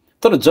छन्।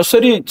 तर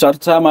जसरी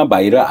चर्चामा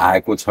बाहिर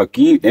आएको छ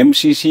कि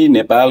एमसीसी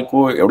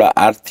नेपालको एउटा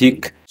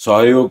आर्थिक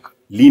सहयोग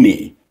लिने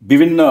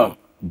विभिन्न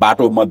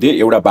बाटो मध्ये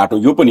एउटा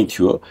बाटो यो पनि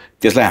थियो,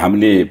 त्यसलाई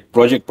हामीले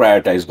प्रोजेक्ट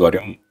प्रायोरिटाइज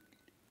गर्यौं,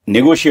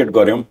 नेगोसिएट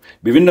गर्यौं,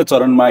 विभिन्न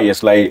चरणमा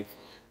यसलाई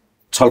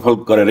छलफल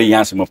गरेर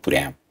यहाँसम्म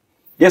पुर्यायौं।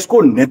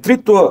 यसको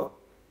नेतृत्व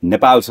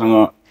नेपालसँग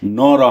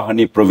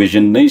नरहने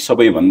प्रोभिजन नै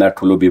सबैभन्दा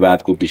ठूलो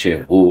विवादको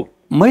विषय हो।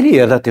 मैले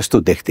हेर्दा त्यस्तो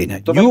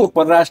देख्दिनँ। यो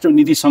परराष्ट्र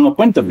नीतिसँग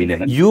पनि त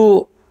मिलेन। यो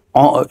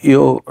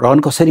रन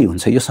कसरी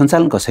हुन्छ, यो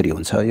सञ्चालन कसरी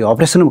हुन्छ, यो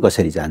अपरेसनमा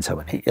कसरी जान्छ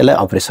भने यसलाई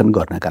अपरेसन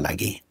गर्नका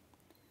लागि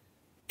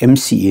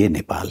एमसीए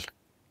नेपाल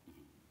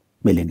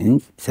मिलेनियम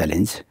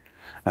च्यालेन्ज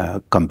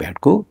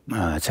कम्प्याक्टको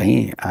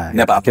चाहिँ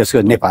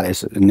त्यसको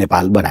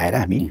नेपाल बनाएर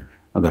हामी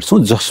गर्छौँ,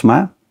 जसमा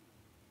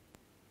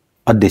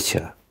अध्यक्ष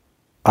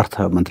अर्थ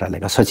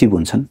मन्त्रालयका सचिव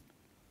हुन्छन्,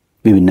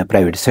 विभिन्न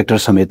प्राइभेट सेक्टर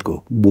समेतको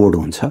बोर्ड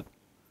हुन्छ,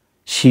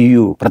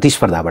 सियु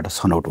प्रतिस्पर्धाबाट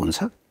छनौट हुन्छ,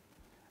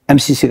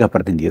 एमसीसीका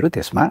प्रतिनिधिहरू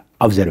त्यसमा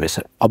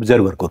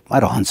अब्जर्भरको रूपमा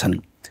रहन्छन्।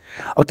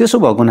 अब त्यसो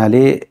भएको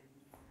हुनाले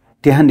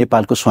त्यहाँ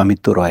नेपालको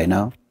स्वामित्व रहेन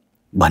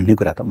भन्ने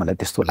कुरा त मलाई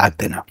त्यस्तो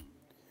लाग्दैन।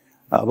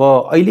 अब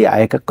अहिले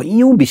आएका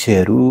कैयौँ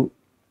विषयहरू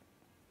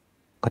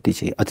कति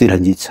चाहिँ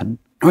अतिरञ्जित छन्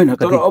होइन,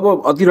 तर अब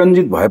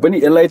अतिरञ्जित भए पनि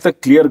यसलाई त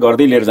क्लियर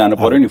गर्दै लिएर जानु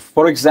पर्यो नि।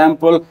 फर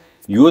एक्जाम्पल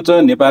यो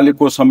त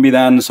नेपालको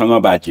संविधानसँग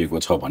बाँचिएको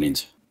छ भनिन्छ,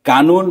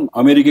 कानुन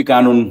अमेरिकी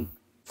कानुन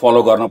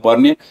फलो गर्न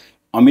पर्ने,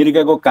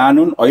 अमेरिकाको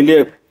कानुन अहिले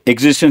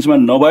एक्जिस्टेन्समा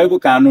नभएको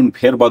कानुन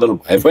फेरबदल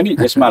भए पनि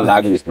यसमा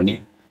लागू हुने।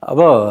 अब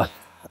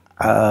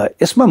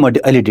यसमा म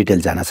अहिले डिटेल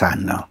जान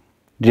चाहन्न।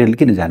 डिटेल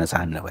किन जान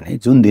चाहन्न भने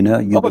जुन दिन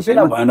यो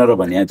बेला भएन र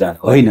भने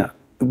होइन,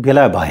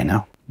 बेला भएन।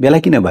 बेला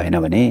किन भएन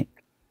भने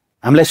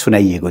हामीलाई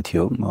सुनाइएको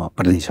थियो, म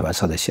प्रतिनिधि सभा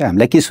सदस्य,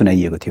 हामीलाई के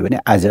सुनाइएको थियो भने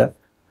आज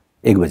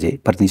 1 बजे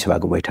प्रतिनिधि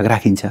सभाको बैठक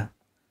राखिन्छ,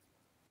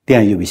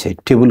 त्यहाँ यो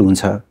विषय टेबल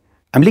हुन्छ।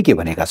 हामीले के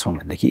भनेका छौँ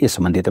भनेदेखि यस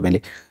सम्बन्धी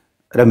तपाईँले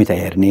रमिता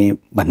हेर्ने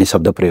भन्ने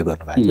शब्द प्रयोग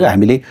गर्नुभएको थियो।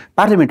 हामीले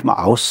पार्लियामेन्टमा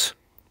आओस्,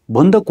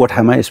 बन्द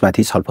कोठामा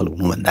यसमाथि छलफल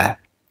हुनुभन्दा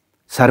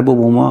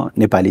सार्वभौम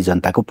नेपाली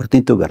जनताको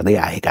प्रतिनिधित्व गर्दै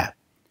आएका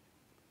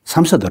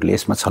सांसदहरूले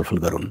यसमा छलफल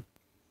गरून्,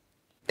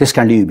 त्यस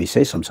कारणले यो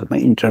विषय संसदमा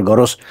इन्टर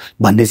गरोस्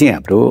भन्ने चाहिँ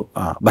हाम्रो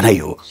भनाइ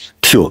हो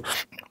थियो।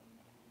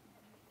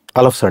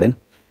 अल अफ सडन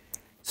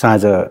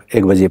साँझ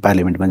 1 बजे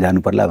पार्लियामेन्टमा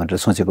जानु पर्ला भनेर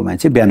सोचेको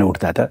मान्छे बिहान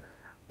उठ्दा त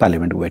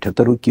पार्लियामेन्टको बैठक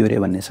त रोकियो रे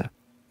भन्ने छ।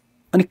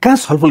 अनि कहाँ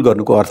छलफल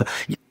गर्नुको अर्थ?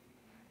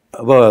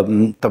 अब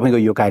तपाईँको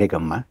यो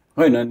कार्यक्रममा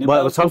होइन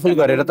छलफल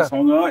गरेर त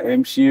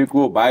एमसीए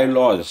को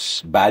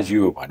बायोलज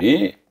बाजियो भने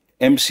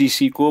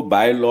एमसीसी को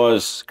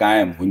बायोलज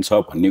कायम हुन्छ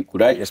भन्ने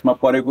कुरा यसमा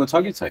परेको छ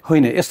कि छैन?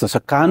 होइन, यस्तो छ,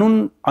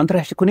 कानुन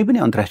अन्तर्राष्ट्रिय कुनै पनि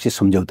अन्तर्राष्ट्रिय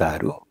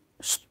सम्झौताहरू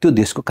त्यो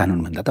देशको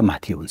कानुनभन्दा त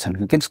माथि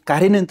हुन्छन्। किन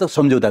कार्यान्वयन त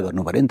सम्झौता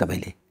गर्नु पर्यो नि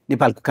तपाईँले।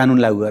 नेपालको कानुन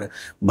लागू गरेर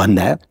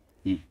भन्दा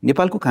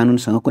नेपालको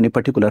कानुनसँग कुनै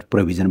पर्टिकुलर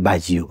प्रोभिजन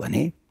बाजियो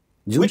भने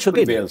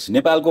जुनसुकै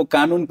नेपालको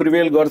कानुन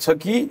प्रिभेल गर्छ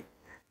कि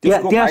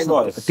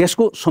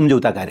त्यसको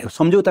सम्झौता कार्य,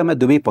 सम्झौतामा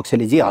दुवै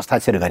पक्षले जे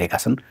हस्ताक्षर गरेका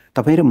छन्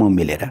तपाईँ र म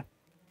मिलेर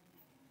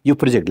यो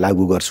प्रोजेक्ट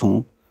लागू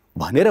गर्छौँ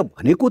भनेर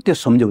भनेको त्यो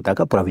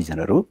सम्झौताका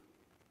प्रोभिजनहरू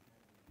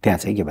त्यहाँ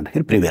चाहिँ के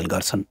भन्दाखेरि प्रिभेल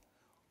गर्छन्।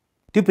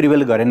 त्यो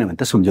प्रिभेल गरेन भने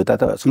त सम्झौता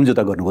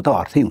गर्नुको त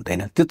अर्थै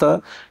हुँदैन। त्यो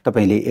त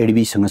तपाईँले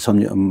एडबीसँग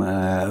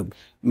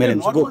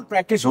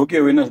प्र्याक्टिस हो कि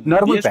होइन?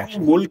 नर्मल प्र्याक्टिस,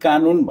 मूल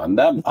कानुन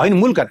भन्दा होइन,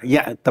 मूल कानुन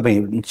यहाँ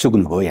तपाईँ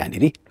चुक्नुभयो।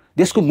 यहाँनिर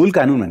देशको मूल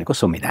कानुन भनेको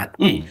संविधान।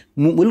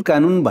 मूल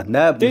कानुन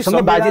भन्दा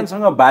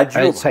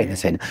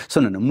छैन।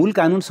 सुन न, मूल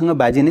कानुनसँग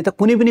बाजिने त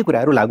कुनै पनि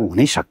कुराहरू लागू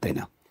हुनै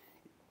सक्दैन।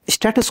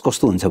 स्ट्याटस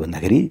कस्तो हुन्छ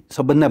भन्दाखेरि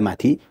सबभन्दा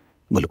माथि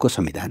मुलुकको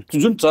संविधान।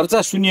 जुन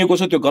चर्चा सुनिएको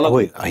छ त्यो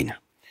गलत होइन।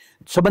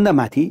 सबभन्दा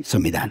माथि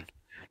संविधान,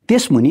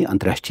 त्यसमुनि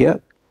अन्तर्राष्ट्रिय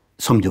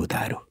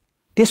सम्झौताहरू,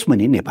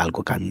 त्यसमुनि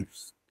नेपालको कानुन।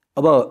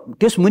 अब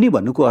त्यसमुनि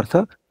भन्नुको अर्थ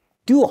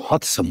त्यो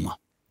हदसम्म,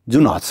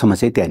 जुन हदसम्म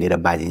चाहिँ त्यहाँनिर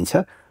बाजिन्छ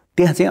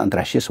त्यहाँ चाहिँ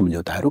अन्तर्राष्ट्रिय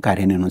सम्झौताहरू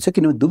कार्यान्वयन हुन्छ।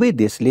 किनभने दुवै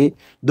देशले,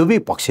 दुवै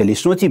पक्षले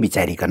सोची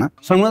विचारिकन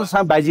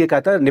सम्झौतासँग बाजिएका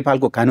त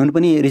नेपालको कानुन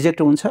पनि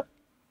रिजेक्ट हुन्छ,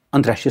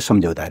 अन्तर्राष्ट्रिय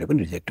सम्झौताहरू पनि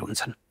रिजेक्ट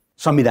हुन्छन्।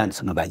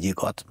 संविधानसँग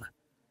बाजिएको हदमा,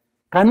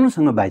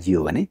 कानुनसँग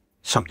बाजियो भने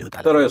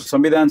सम्झौता। तर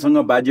संविधानसँग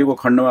बाजिएको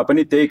खण्डमा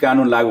पनि त्यही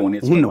कानुन लागू हुने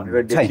छैन।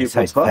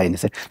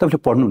 तपाईँले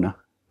पढ्नु न,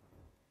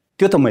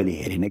 त्यो त मैले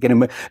हेरिनँ,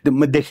 किन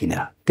म देखिनँ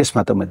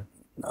त्यसमा। त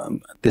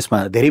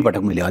त्यसमा धेरै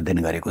पटक मैले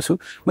अध्ययन गरेको छु,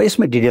 म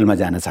यसमा डिटेलमा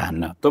जान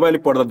चाहन्न।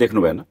 तपाईँले पढ्दा देख्नु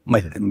भएन?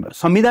 मैले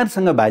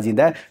संविधानसँग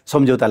बाजिँदा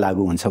सम्झौता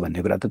लागू हुन्छ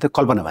भन्ने कुरा त त्यो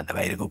कल्पनाभन्दा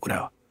बाहिरको कुरा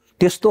हो।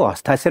 त्यस्तो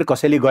हस्ताक्षर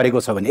कसैले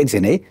गरेको छ भने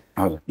एकछिन है,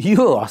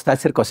 यो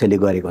हस्ताक्षर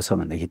कसैले गरेको छ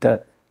भनेदेखि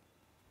त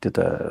त्यो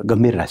त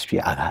गम्भीर राष्ट्रिय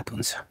आघात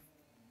हुन्छ।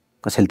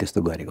 कसैले त्यस्तो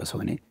गरेको छ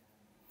भने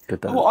त्यो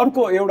त।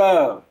 अर्को एउटा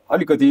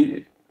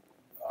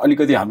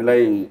अलिकति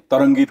हामीलाई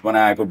तरङ्गित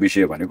बनाएको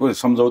विषय भनेको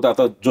सम्झौता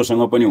त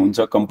जोसँग पनि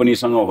हुन्छ,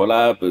 कम्पनीसँग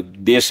होला,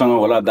 देशसँग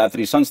होला,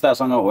 दात्री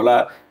संस्थासँग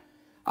होला,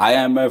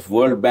 आइएमएफ,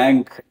 वर्ल्ड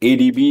ब्याङ्क,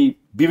 एडिबी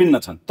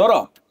विभिन्न छन्। तर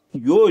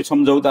यो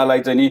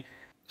सम्झौतालाई चाहिँ नि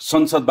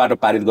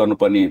संसदबाट पारित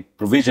गर्नुपर्ने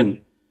प्रोभिजन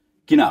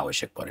किन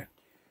आवश्यक पर्यो?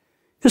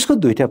 यसको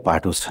दुईटा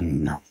पाटो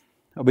छन्।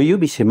 अब यो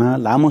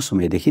विषयमा लामो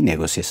समयदेखि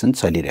नेगोसिएसन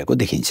चलिरहेको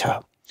देखिन्छ।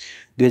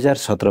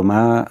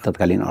 2017मा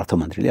तत्कालीन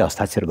अर्थमन्त्रीले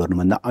हस्ताक्षर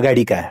गर्नुभन्दा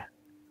अगाडिका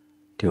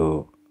त्यो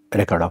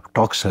रेकर्ड अफ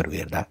टक्सहरू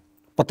हेर्दा,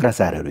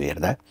 पत्राचारहरू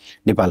हेर्दा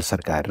नेपाल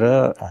सरकार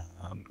र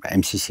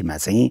एमसिसीमा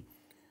चाहिँ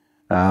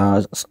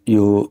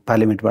यो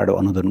पार्लियामेन्टबाट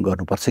अनुमोदन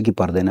गर्नुपर्छ कि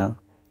पर्दैन,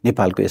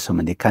 नेपालको यस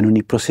सम्बन्धी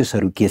कानुनी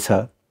प्रोसेसहरू के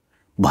छ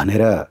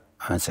भनेर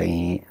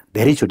चाहिँ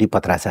धेरैचोटि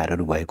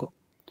पत्राचारहरू भएको।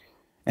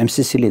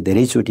 एमसिसीले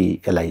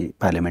धेरैचोटि यसलाई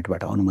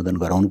पार्लियामेन्टबाट अनुमोदन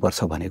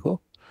गराउनुपर्छ भनेको,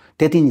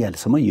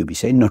 त्यतिन्जेलसम्म यो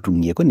विषय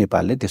नटुङ्गिएको,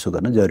 नेपालले त्यसो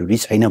गर्न जरुरी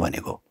छैन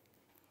भनेको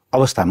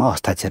अवस्थामा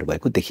हस्ताक्षर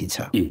भएको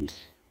देखिन्छ।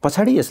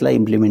 पछाडि यसलाई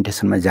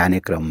इम्प्लिमेन्टेसनमा जाने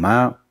क्रममा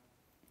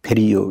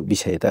फेरि यो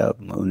विषय त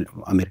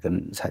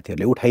अमेरिकन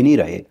साथीहरूले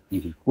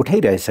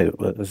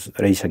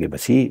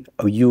उठाइरहिसकेपछि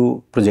अब यो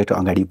प्रोजेक्ट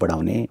अगाडि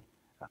बढाउने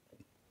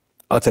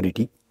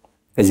अथोरिटी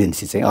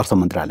एजेन्सी चाहिँ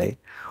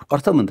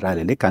अर्थ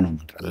मन्त्रालयले कानुन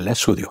मन्त्रालयलाई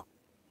सोध्यो,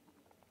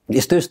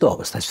 यस्तो यस्तो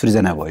अवस्था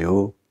सृजना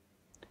भयो,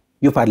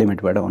 यो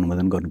पार्लियामेन्टबाट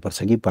अनुमोदन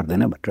गर्नुपर्छ कि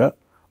पर्दैन भनेर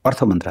अर्थ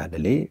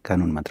मन्त्रालयले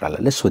कानुन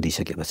मन्त्रालयलाई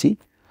सोधिसकेपछि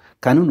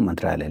कानुन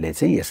मन्त्रालयले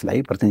चाहिँ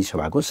यसलाई प्रतिनिधि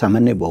सभाको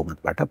सामान्य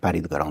बहुमतबाट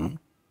पारित गराउनु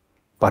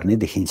पर्ने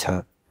देखिन्छ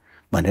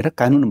भनेर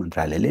कानुन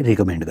मन्त्रालयले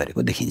रिकमेन्ड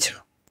गरेको देखिन्छ।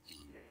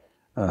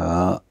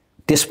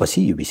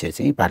 त्यसपछि यो विषय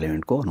चाहिँ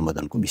पार्लियामेन्टको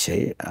अनुमोदनको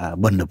विषय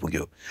बन्न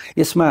पुग्यो।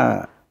 यसमा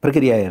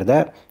प्रक्रिया हेर्दा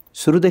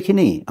सुरुदेखि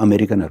नै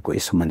अमेरिकनहरूको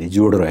यस सम्बन्धी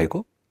जोड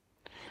रहेको,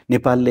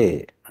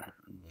 नेपालले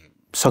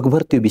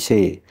सकभर त्यो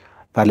विषय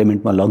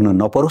पार्लियामेन्टमा लग्न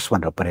नपरोस्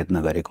भनेर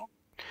प्रयत्न गरेको।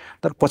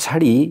 तर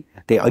पछाडि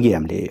त्यही अघि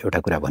हामीले एउटा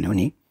कुरा भन्यौँ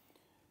नि,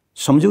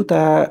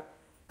 सम्झौता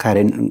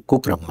कार्यान्वयनको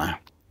क्रममा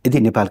यदि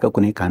नेपालका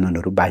कुनै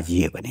कानुनहरू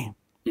बाजिए भने,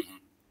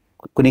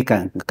 कुनै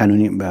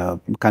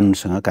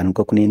कानुनसँग,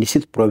 कानुनको कुनै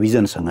निश्चित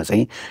प्रोभिजनसँग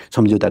चाहिँ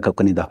सम्झौताका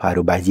कुनै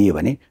दफाहरू बाजिए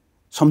भने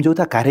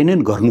सम्झौता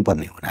कार्यान्वयन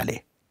गर्नुपर्ने हुनाले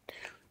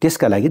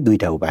त्यसका लागि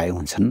दुईटा उपाय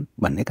हुन्छन्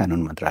भन्ने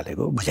कानुन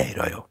मन्त्रालयको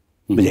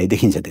बुझाइ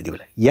देखिन्छ त्यति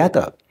बेला। या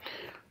त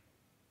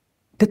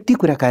त्यति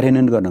कुरा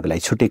कार्यान्वयन गर्नको लागि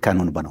छुट्टै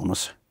कानुन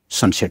बनाउनुहोस्,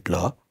 सनसेट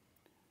ल,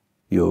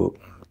 यो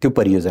त्यो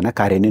परियोजना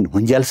कार्यान्वयन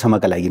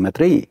हुन्जेलसम्मका लागि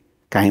मात्रै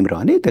कायम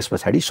रहने, त्यस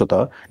पछाडि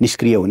स्वतः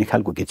निष्क्रिय हुने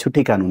खालको के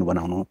छुट्टै कानुन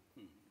बनाउनु,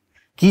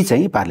 कि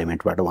चाहिँ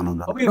पार्लियामेन्टबाट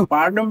बनाउनु। अब यो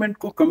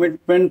पार्लियामेन्टको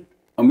कमिटमेन्ट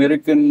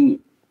अमेरिकन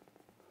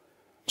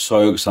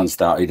सहयोग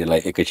संस्था, अहिलेलाई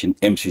एकैछिन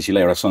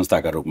एमसिसीलाई एउटा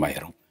संस्थाका रूपमा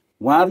हेरौँ,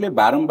 उहाँहरूले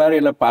बारम्बार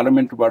यसलाई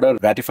पार्लियामेन्टबाट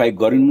राटिफाई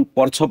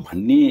गरिनुपर्छ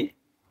भन्ने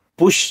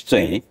पुस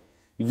चाहिँ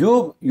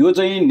यो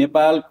चाहिँ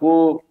नेपालको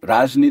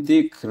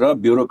राजनीतिक र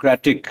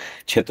ब्युरोक्रेटिक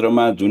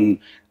क्षेत्रमा जुन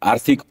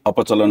आर्थिक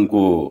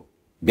अपचलनको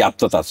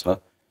व्याप्तता छ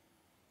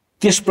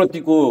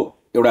त्यसप्रतिको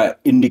एउटा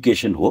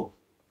इन्डिकेसन हो।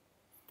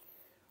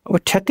 अब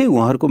ठ्याक्कै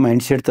उहाँहरूको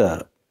माइन्डसेट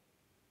त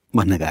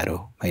भन्न गाह्रो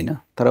होइन,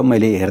 तर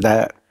मैले हेर्दा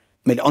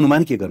मैले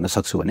अनुमान के गर्न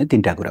सक्छु भने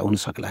 3टा कुरा हुन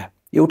सक्ला।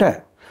 एउटा,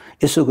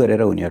 यसो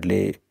गरेर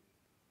उनीहरूले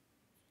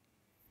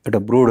एउटा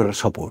ब्रोडर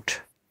सपोर्ट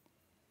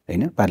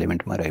होइन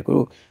पार्लियामेन्टमा रहेको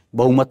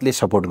बहुमतले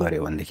सपोर्ट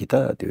गर्यो भनेदेखि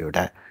त त्यो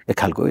एउटा एक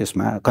खालको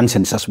यसमा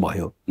कन्सेन्सस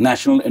भयो,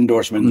 नेसनल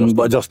एन्डोर्समेन्ट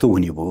जस्तो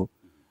हुने भयो।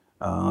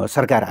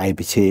 सरकार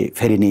आएपछि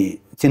फेरि नि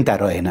चिन्ता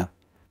रहेन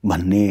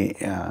भन्ने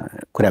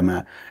कुरामा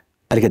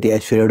अलिकति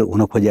एस्योर्ड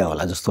हुन खोज्या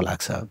होला जस्तो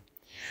लाग्छ।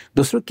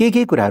 दोस्रो,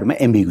 के कुराहरूमा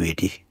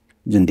एम्बिग्युइटी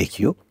जुन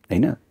देखियो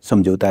होइन,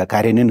 सम्झौता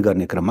कार्यान्वयन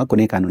गर्ने क्रममा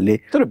कुनै कानुनले।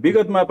 तर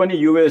विगतमा पनि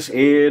युएस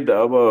एड,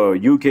 अब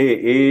युके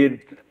एड,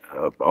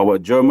 अब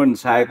जर्मन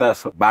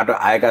सहायताबाट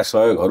आएका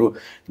सहयोगहरू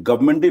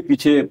गभर्मेन्टै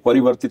पछि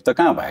परिवर्तित त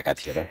कहाँ भएका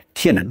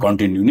थिएनन्,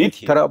 कन्टिन्यू नै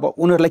थिए। तर अब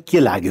उनीहरूलाई के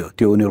लाग्यो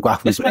त्यो उनीहरूको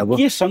आफ्नो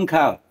के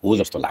शङ्का हो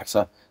जस्तो लाग्छ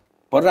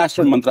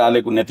परराष्ट्र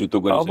मन्त्रालयको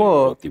नेतृत्व अब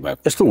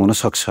यस्तो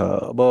हुनसक्छ।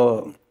 अब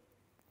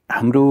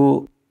हाम्रो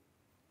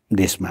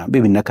देशमा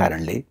विभिन्न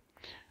कारणले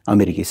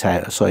अमेरिकी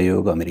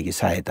सहयोग, अमेरिकी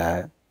सहायता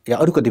या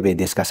अरू कतिपय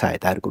देशका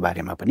सहायताहरूको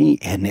बारेमा पनि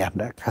हेर्ने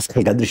आफ्ना खास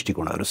खालका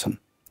दृष्टिकोणहरू छन्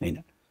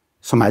होइन।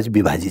 समाज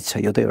विभाजित छ,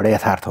 यो त एउटा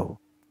यथार्थ हो।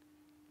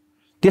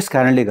 त्यस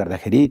कारणले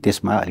गर्दाखेरि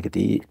त्यसमा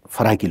अलिकति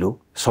फराकिलो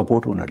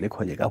सपोर्ट उनीहरूले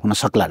खोजेका हुन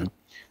सक्लान्।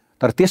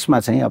 तर त्यसमा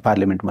चाहिँ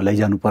पार्लियामेन्टमा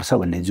लैजानुपर्छ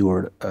भन्ने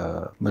जोड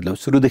मतलब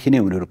सुरुदेखि नै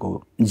उनीहरूको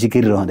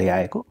जिकिर रहँदै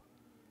आएको,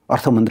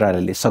 अर्थ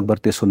मन्त्रालयले सकभर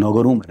त्यसो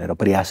नगरौँ भनेर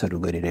प्रयासहरू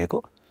गरिरहेको,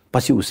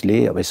 पछि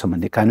उसले अब यस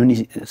सम्बन्धी कानुनी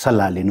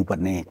सल्लाह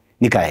लिनुपर्ने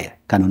निकाय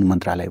कानुन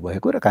मन्त्रालय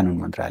भएको र कानुन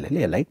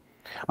मन्त्रालयले यसलाई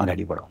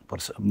अगाडि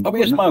बढाउनुपर्छ। अब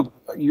यसमा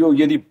यो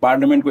यदि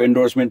पार्लियामेन्टको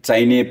एन्डोर्समेन्ट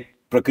चाहिने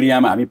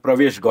प्रक्रियामा हामी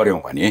प्रवेश गऱ्यौँ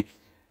भने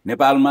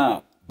नेपालमा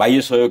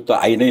बाह्य सहयोग त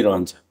आइ नै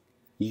रहन्छ,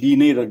 लिइ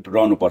नै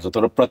रहनुपर्छ।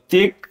 तर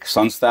प्रत्येक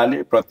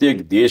संस्थाले,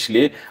 प्रत्येक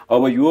देशले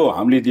अब यो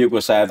हामीले दिएको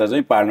सहायता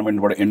चाहिँ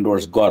पार्लियामेन्टबाट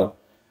एन्डोर्स गर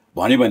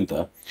भन्यो भने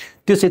त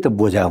त्यो चाहिँ त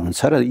बोझा हुन्छ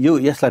र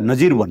यसलाई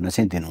नजिर बन्न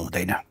चाहिँ दिनु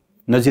हुँदैन,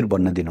 नजिर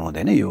बन्न दिनु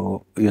हुँदैन।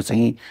 यो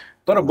चाहिँ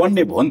तर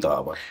बन्ने भयो नि त।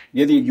 अब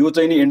यदि यो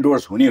चाहिँ नि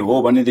एन्डोर्स हुने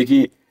हो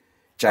भनेदेखि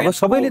अब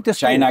सबैले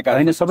चाइनाका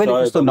होइन, सबैले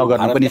त्यस्तो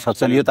नगर्नु पनि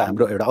सक्छन्, यो त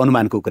हाम्रो एउटा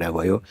अनुमानको कुरा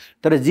भयो।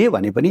 तर जे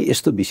भने पनि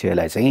यस्तो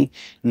विषयलाई चाहिँ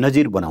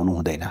नजिर बनाउनु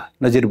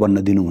हुँदैन, नजिर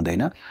बन्न दिनु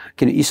हुँदैन,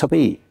 किन यी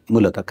सबै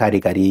मूलतः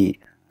कार्यकारी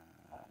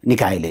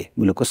निकायले,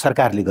 मुलुकको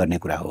सरकारले गर्ने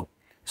कुरा हो।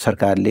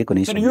 सरकारले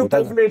कुनै यो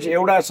प्रिभिलेज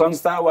एउटा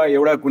संस्था वा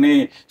एउटा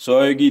कुनै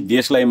सहयोगी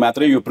देशलाई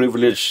मात्रै यो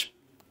प्रिभिलेज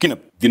किन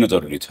दिन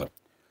जरुरी छ?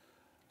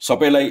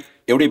 सबैलाई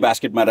एउटै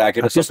बास्केटमा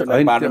राखेर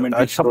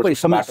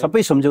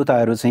सबै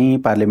सम्झौताहरू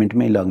चाहिँ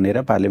पार्लियामेन्टमै लग्ने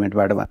र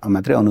पार्लियामेन्टबाट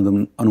मात्रै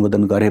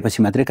अनुमोदन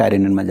गरेपछि मात्रै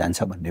कार्यान्वयनमा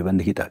जान्छ भन्ने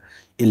भनेदेखि त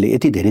यसले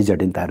यति धेरै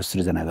जटिलताहरू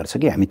सृजना गर्छ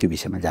कि हामी त्यो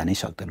विषयमा जानै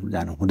सक्दैनौँ,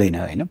 जानु हुँदैन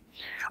होइन।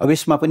 अब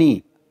यसमा पनि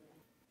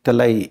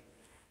त्यसलाई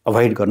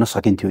अभोइड गर्न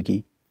सकिन्थ्यो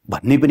कि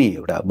भन्ने पनि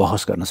एउटा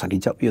बहस गर्न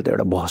सकिन्छ। यो त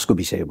एउटा बहसको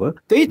विषय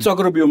भयो। त्यही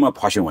चक्रव्यूहमा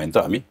फस्यौँ होइन त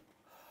हामी।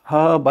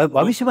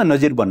 भविष्यमा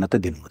नजिर बन्न त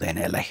दिनु हुँदैन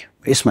यसलाई।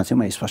 यसमा चाहिँ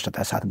म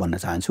स्पष्टता साथ भन्न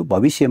चाहन्छु।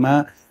 भविष्यमा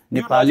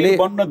नेपालले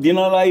बन्न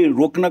दिनलाई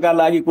रोक्नका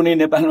लागि कुनै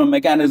नेपालमा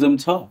मेकानिजम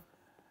छ?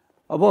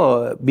 अब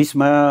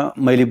बिचमा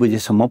मैले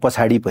बुझेसम्म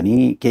पछाडि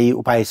पनि केही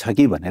उपाय छ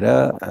कि भनेर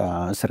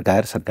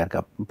सरकारका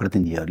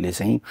प्रतिनिधिहरूले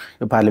चाहिँ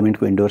यो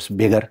पार्लियामेन्टको इन्डोर्स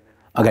बेगर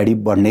अगाडि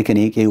बढ्ने के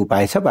केही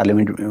उपाय छ,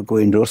 पार्लियामेन्टको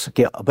इन्डोर्स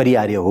के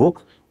अपरिहार्य हो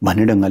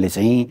भन्ने ढङ्गले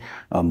चाहिँ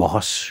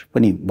बहस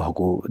पनि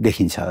भएको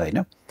देखिन्छ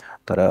होइन।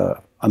 तर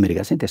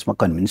अमेरिका चाहिँ त्यसमा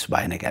कन्भिन्स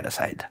भएन क्या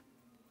सायद।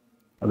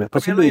 अब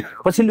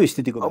पछिल्लो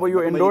स्थितिको अब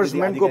यो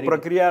एन्डोर्समेन्टको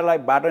प्रक्रियालाई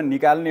बाट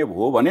निकाल्ने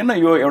हो भने न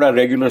यो एउटा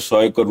रेगुलर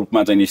सहयोगको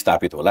रूपमा चाहिँ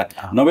स्थापित होला,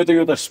 नभए त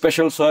यो त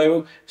स्पेसल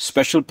सहयोग,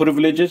 स्पेसल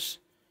प्रिभिलेजेस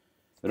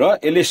र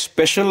यसले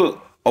स्पेसल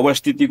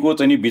अवस्थितिको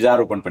चाहिँ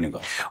बीजारोपण पनि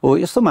गर्छ। हो,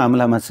 यस्तो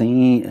मामलामा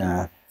चाहिँ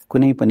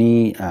कुनै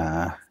पनि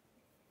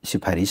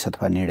सिफारिस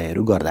अथवा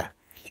निर्णयहरू गर्दा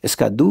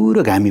यसका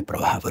दूरगामी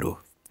प्रभावहरू,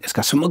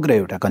 यसका समग्र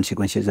एउटा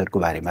कन्सिक्वेन्सेसहरूको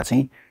बारेमा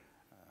चाहिँ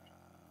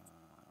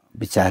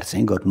विचार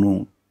चाहिँ गर्नु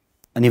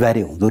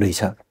अनिवार्य हुँदो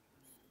रहेछ।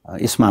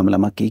 यस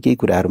मामलामा केही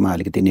कुराहरूमा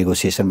अलिकति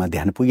नेगोसिएसनमा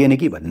ध्यान पुगेन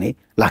कि भन्ने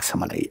लाग्छ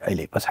मलाई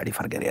अहिले पछाडि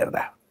फर्केर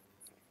हेर्दा।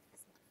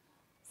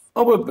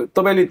 अब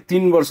तपाईँले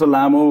 3 वर्ष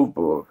लामो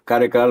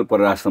कार्यकाल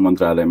परराष्ट्र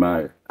मन्त्रालयमा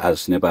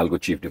आज नेपालको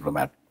चिफ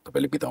डिप्लोमेट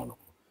तपाईँले बिताउनु।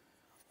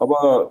 अब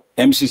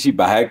एमसिसी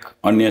बाहेक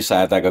अन्य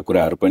सहायताका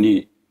कुराहरू पनि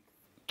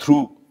थ्रु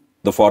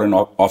द फरेन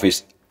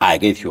अफिस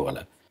आएकै थियो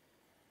होला।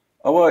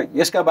 अब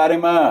यसका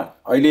बारेमा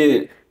अहिले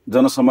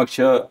जनसमक्ष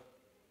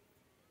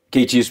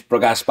केही चिज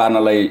प्रकाश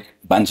पार्नलाई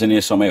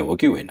वाञ्छनीय समय हो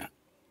कि होइन?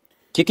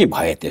 के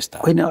भए त्यस्ता?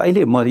 होइन,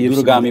 अहिले म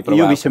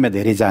यो विषयमा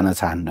धेरै जान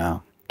चाहन्न,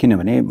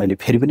 किनभने मैले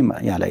फेरि पनि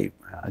यहाँलाई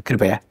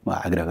कृपया म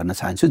आग्रह गर्न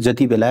चाहन्छु,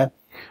 जति बेला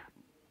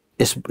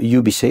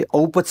यो विषय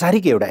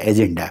औपचारिक एउटा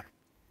एजेन्डा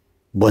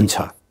बन्छ,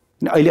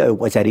 अहिले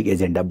औपचारिक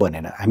एजेन्डा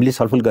बनेन, हामीले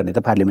छलफल गर्ने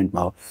त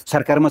पार्लियामेन्टमा हो,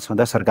 सरकारमा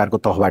छँदा सरकारको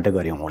तहबाट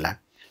गऱ्यौँ होला।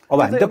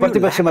 अब हामी त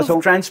प्रतिपक्षमा छौँ।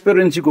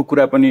 ट्रान्सपेरेन्सीको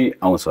कुरा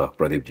पनि आउँछ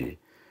प्रदीपजी,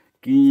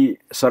 कि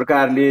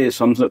सरकारले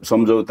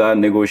सम्झौता,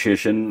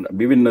 नेगोसिएसन,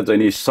 विभिन्न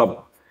चाहिँ सब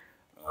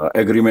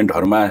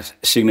एग्रिमेन्टहरूमा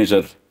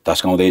सिग्नेचर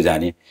धस्काउँदै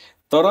जाने,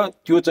 तर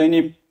त्यो चाहिँ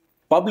नि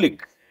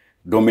पब्लिक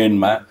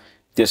डोमेनमा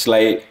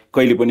त्यसलाई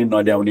कहिले पनि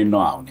नल्याउने,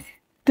 नआउने,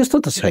 त्यस्तो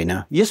त छैन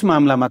यस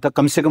मामलामा त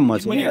कमसेकम म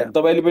चाहिँ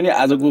तपाईँले पनि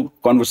आजको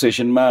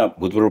कन्भर्सेसनमा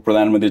भूतपूर्व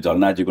प्रधानमन्त्री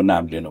झलनाथजीको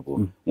नाम लिनुभयो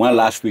उहाँ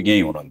लास्ट विक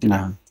यहीँ हुनुहुन्थ्यो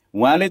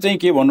उहाँले चाहिँ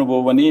के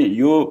भन्नुभयो भने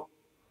यो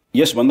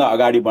यसभन्दा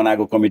अगाडि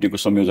बनाएको कमिटीको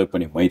संयोजक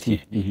पनि मै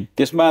थिएँ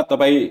त्यसमा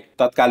तपाईँ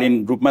तत्कालीन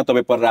रूपमा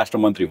तपाईँ परराष्ट्र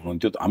मन्त्री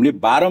हुनुहुन्थ्यो हामीले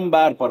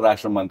बारम्बार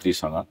परराष्ट्र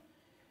मन्त्रीसँग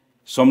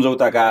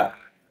सम्झौताका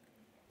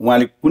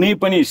उहाँले कुनै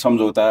पनि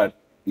सम्झौता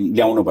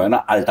ल्याउनु भएन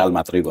आलटाल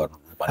मात्रै गर्नु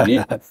भन्ने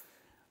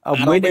अब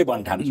मैले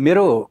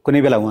मेरो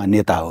कुनै बेला उहाँ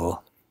नेता हो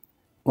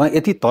उहाँ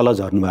यति तल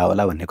झर्नुभयो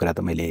होला भन्ने कुरा त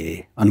मैले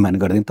अनुमान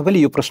गर्दिनँ तपाईँले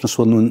यो प्रश्न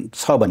सोध्नु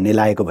छ भन्ने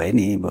लागेको भए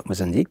नि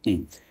भूषणजी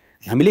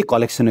हामीले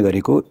कलेक्सन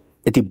गरेको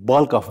यति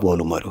बल्क अफ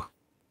भोल्युमहरू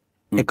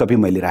एक कपी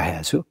मैले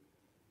राखेको छु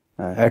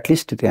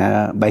एटलिस्ट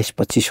त्यहाँ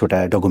 22-25वटा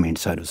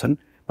डकुमेन्ट्सहरू छन्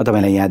म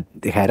तपाईँलाई यहाँ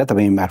देखाएर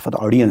तपाईँ मार्फत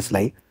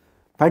अडियन्सलाई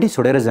पार्टी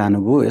छोडेर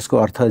जानुभयो यसको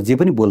अर्थ जे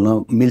पनि बोल्न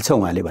मिल्छ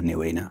उहाँले भन्ने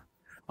होइन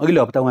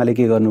अघिल्लो हप्ता उहाँले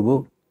के गर्नुभयो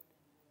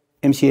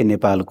एमसिए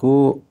नेपालको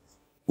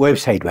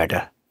वेबसाइटबाट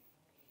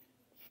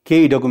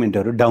केही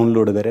डकुमेन्टहरू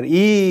डाउनलोड गरेर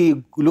यी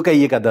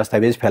लुकाइएका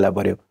दस्तावेज फेला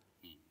पर्यो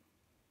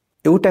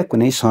एउटा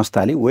कुनै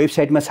संस्थाले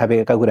वेबसाइटमा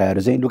छापेका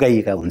कुराहरू चाहिँ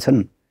लुकाइएका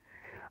हुन्छन्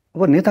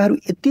अब नेताहरू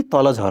यति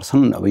तल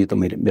झर्छन् अब यो त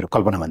मेरो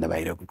कल्पनाभन्दा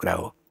बाहिरको कुरा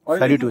हो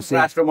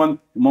राष्ट्र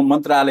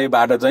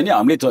मन्त्रालयबाट चाहिँ नि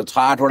हामीले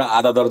 6-8वटा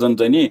आधा दर्जन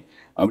चाहिँ नि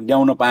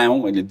ल्याउन पायौँ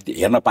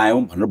हेर्न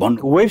पायौँ भनेर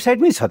भन्नु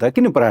वेबसाइटमै छ त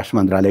किन परराष्ट्र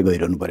मन्त्रालय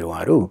गइरहनु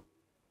पर्यो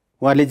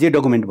उहाँले जे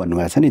डकुमेन्ट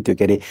भन्नुभएको छ नि त्यो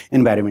के अरे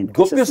इन्भाइरोमेन्ट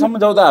गोप्य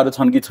सम्झौताहरू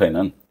छन् कि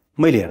छैनन्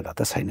मैले हेर्दा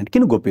त छैनन्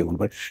किन गोप्य हुनु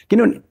पर्यो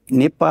किनभने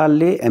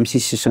नेपालले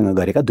एमसिसीसँग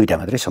गरेका 2टा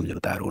मात्रै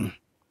सम्झौताहरू हुन्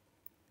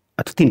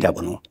अथवा 3टा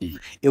भनौँ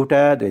एउटा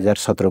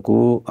 2017को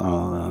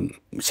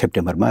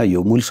सेप्टेम्बरमा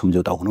यो मूल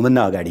सम्झौता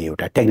हुनुभन्दा अगाडि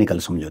एउटा टेक्निकल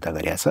सम्झौता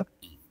गरेका छ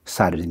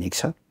सार्वजनिक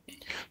छ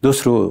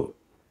दोस्रो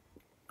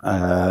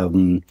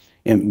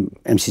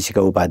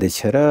एमसिसीका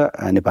उपाध्यक्ष र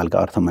नेपालका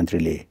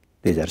अर्थमन्त्रीले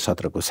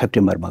 2017को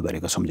सेप्टेम्बरमा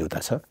गरेको सम्झौता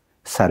छ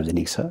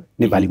सार्वजनिक छ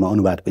नेपालीमा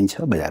अनुवाद पनि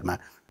छ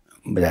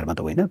बजारमा त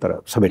होइन तर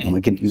सबै ठाउँमा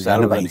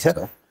जान पाइन्छ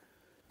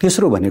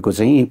तेस्रो भनेको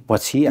चाहिँ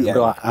पछि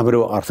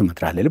हाम्रो अर्थ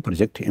मन्त्रालयले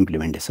प्रोजेक्ट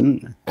इम्प्लिमेन्टेसन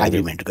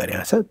एग्रिमेन्ट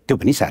गरेको छ त्यो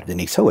पनि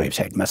सार्वजनिक छ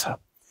वेबसाइटमा छ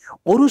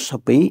अरू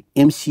सबै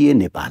एमसिए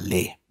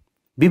नेपालले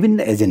विभिन्न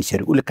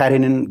एजेन्सीहरू उसले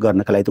कार्यान्वयन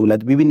गर्नका लागि त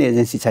उसलाई विभिन्न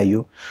एजेन्सी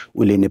चाहियो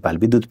उसले नेपाल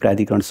विद्युत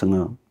प्राधिकरणसँग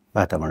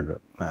वातावरण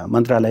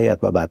मन्त्रालय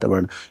अथवा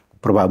वातावरण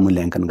प्रभाव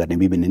मूल्याङ्कन गर्ने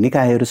विभिन्न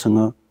निकायहरूसँग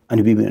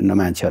अनि विभिन्न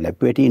मान्छेहरूलाई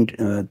पेटी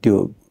त्यो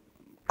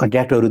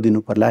कन्ट्र्याक्टहरू दिनु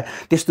पर्ला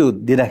त्यस्तो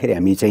दिँदाखेरि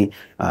हामी चाहिँ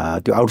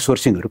त्यो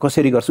आउटसोर्सिङहरू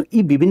कसरी गर्छौँ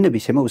यी विभिन्न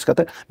विषयमा उसका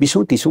त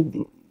 20-30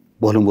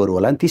 भोल्युमहरू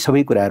होला नि ती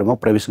सबै कुराहरूमा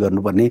प्रवेश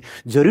गर्नुपर्ने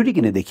जरुरी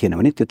किन देखिएन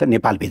भने त्यो त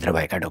नेपालभित्र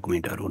भएका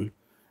डकुमेन्टहरू हुन्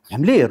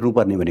हामीले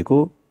हेर्नुपर्ने भनेको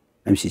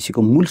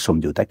एमसिसीको मूल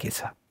सम्झौता के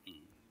छ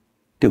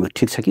त्यो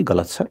ठिक छ कि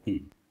गलत छ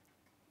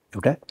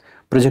एउटा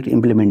प्रोजेक्ट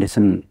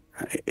इम्प्लिमेन्टेसन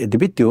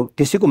यद्यपि त्यो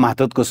त्यसैको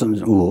मातहतको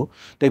हो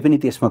तैपनि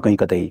त्यसमा कहीँ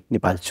कतै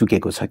नेपाल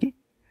चुकेको छ कि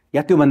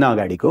या त्योभन्दा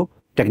अगाडिको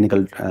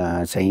टेक्निकल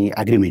चाहिँ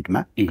एग्रिमेन्टमा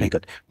कहीँ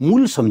कतै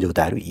मूल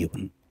सम्झौताहरू यी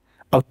हुन्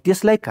अब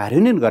त्यसलाई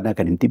कार्यान्वयन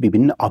गर्नका निम्ति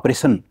विभिन्न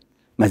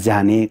अपरेसनमा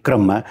जाने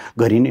क्रममा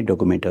गरिने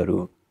डकुमेन्टहरू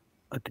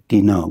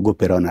ती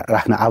नगोप्य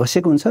राख्न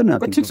आवश्यक हुन्छ न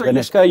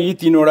यसका यी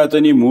 3वटा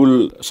चाहिँ नि मूल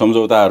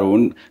सम्झौताहरू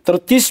हुन् तर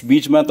त्यस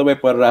बीचमा तपाईँ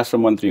परराष्ट्र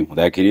मन्त्री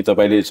हुँदाखेरि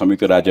तपाईँले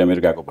संयुक्त राज्य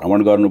अमेरिकाको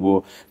भ्रमण गर्नुभयो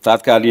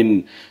तत्कालीन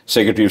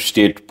सेक्रेटरी अफ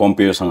स्टेट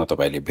पोम्पियोसँग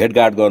तपाईँले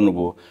भेटघाट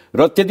गर्नुभयो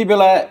र त्यति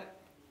बेला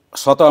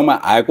सतहमा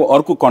आएको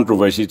अर्को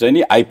कन्ट्रोभर्सी चाहिँ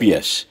नि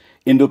आइपिएस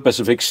इन्डो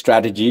पेसिफिक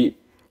स्ट्राटेजी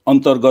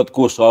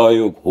अन्तर्गतको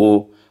सहयोग हो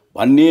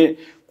भन्ने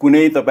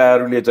कुनै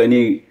तपाईँहरूले चाहिँ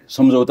नि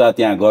सम्झौता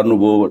त्यहाँ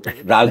गर्नुभयो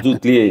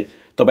राजदूतले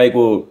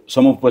तपाईँको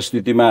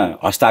समुपस्थितिमा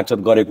हस्ताक्षर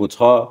गरेको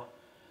छ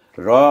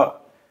र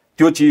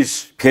त्यो चिज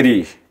फेरि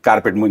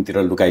कार्पेट मुनितिर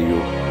लुकाइयो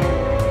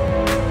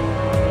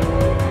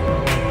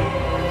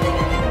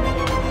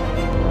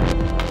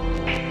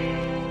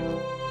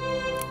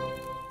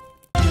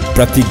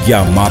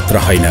प्रतिज्ञा मात्र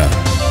होइन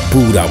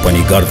पूरा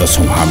पनि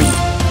गर्दछौँ हामी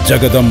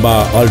Jagadamba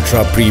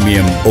ultra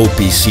premium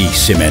OPC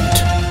cement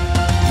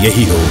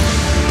यही हो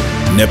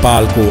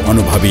नेपालको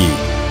अनुभवी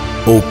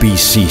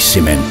OPC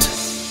cement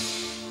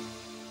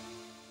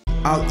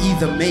I'll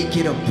either make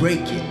it or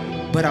break it,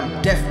 but I'm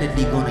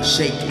definitely gonna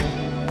shake it.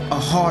 A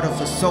heart of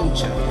a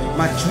soldier,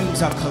 my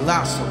dreams are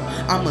colossal.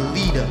 I'm a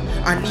leader,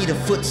 I need a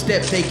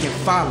footstep they can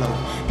follow.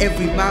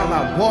 Every mile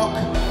I walk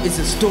is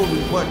a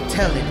story worth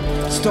telling.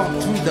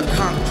 Stomp through the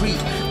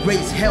concrete,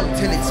 raise hell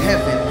till it's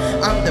heaven.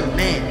 I'm the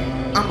man,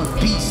 I'm a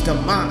beast, a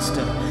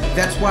monster.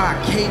 That's why I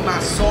came, I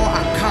saw,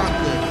 I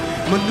conquered.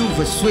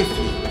 Maneuver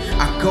swiftly,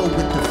 I go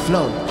with the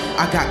flow.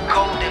 I got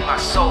gold in my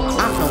soul.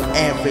 I'm no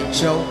average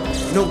Joe.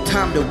 No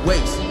time to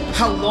waste.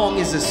 How long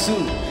is it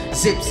soon?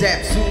 Zip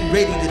zap soon,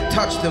 ready to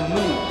touch the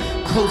moon.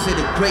 Closer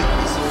to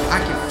greatness. I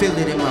can feel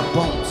it in my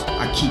bones.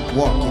 I keep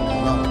walking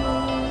alone.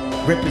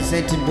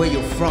 Representing where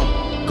you're from.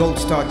 Gold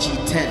Star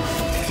G10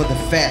 for the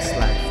fast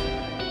life.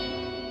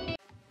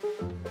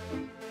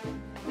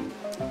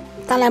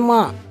 तँलाई म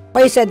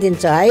पैसा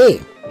दिन्छु है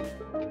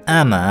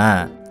आमा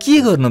के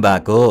गर्नु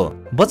भएको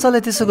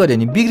बच्चालाई त्यसो गर्यो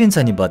नि बिग्रिन्छ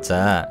नि बच्चा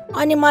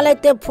अनि मलाई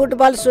त्यो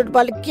फुटबल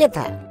सुटबल के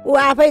थाहा ऊ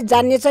आफै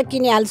जान्नेछ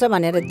किनिहाल्छ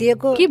भनेर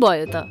दिएको के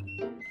भयो त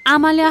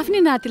आमाले आफ्नै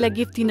नातिलाई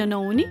गिफ्ट दिन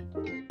नहुने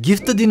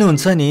गिफ्ट त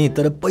दिनुहुन्छ नि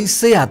तर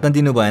पैसै हातमा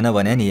दिनु भएन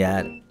भने नि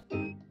यार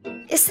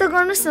यस्तो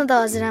गर्नुस् न त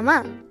हजुरआमा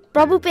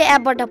प्रभु पे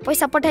एपबाट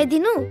पैसा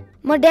पठाइदिनु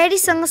म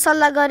ड्याडीसँग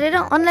सल्लाह गरेर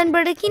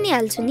अनलाइनबाट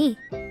किनिहाल्छु नि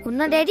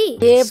हुन्न ड्याडी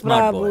ए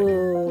प्रभु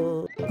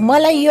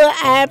मलाई यो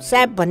एप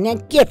स्याप भन्ने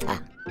के थाहा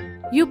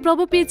यो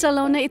प्रभु पे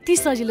चलाउन यति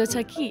सजिलो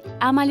छ कि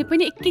आमाले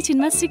पनि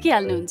एकैछिनमा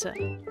सिकिहाल्नुहुन्छ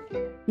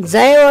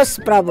जय होस्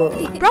प्रभु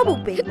प्रभु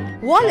पे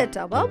वालेट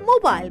अब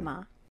मोबाइलमा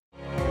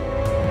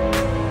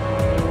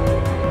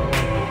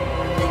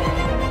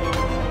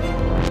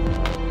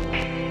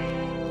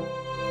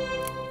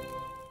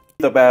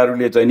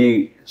तपाईहरुले चाहिँ नि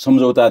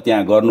सम्झौता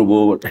त्यहाँ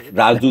गर्नुभयो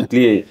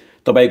राजदूतले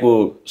तपाईको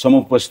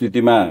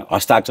समुपस्थितिमा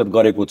हस्ताक्षर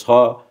गरेको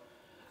छ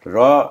र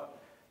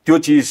त्यो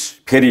चीज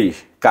फेरि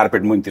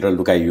कार्पेट मुनितिर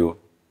लुकाइयो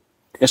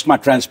यसमा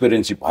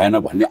ट्रान्सपेरेन्सी भएन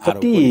भन्ने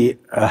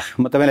आरोप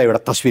म तपाईलाई एउटा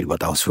तस्बिर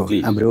बताउँछु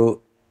हाम्रो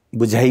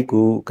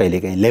बुझाइको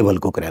कहिलेकाहीँ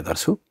लेभलको कुरा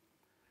गर्छु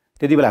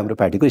त्यति बेला हाम्रो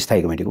पार्टीको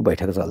स्थायी कमिटीको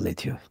बैठक चल्दै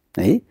थियो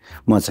है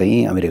म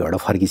चाहिँ अमेरिकाबाट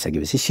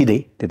फर्किसकेपछि सिधै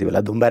त्यति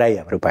बेला दुम्बाराई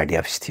हाम्रो पार्टी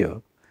अफिस थियो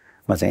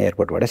म चाहिँ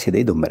एयरपोर्टबाट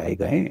सिधै दुम्बाराई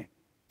गएँ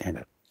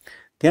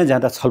त्यहाँ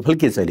जाँदा छलफल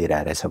के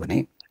चलिरहेको रहेछ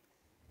भने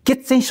के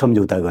चाहिँ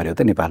सम्झौता गर्यो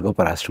त नेपालको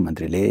परराष्ट्र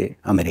मन्त्रीले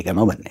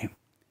अमेरिकामा भन्ने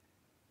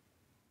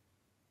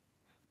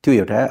त्यो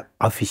एउटा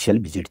अफिसियल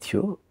भिजिट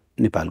थियो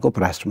नेपालको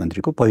परराष्ट्र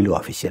मन्त्रीको पहिलो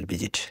अफिसियल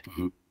भिजिट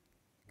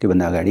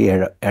त्योभन्दा अगाडि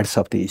हेड्स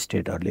अफ द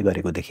स्टेटहरूले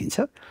गरेको देखिन्छ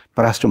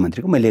परराष्ट्र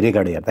मन्त्रीको मैले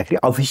रेकर्ड हेर्दाखेरि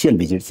अफिसियल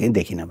भिजिट चाहिँ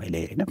देखिनँ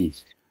मैले होइन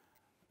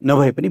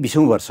नभए पनि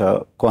 20औं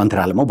वर्षको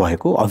अन्तरालमा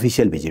भएको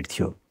अफिसियल भिजिट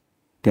थियो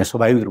त्यहाँ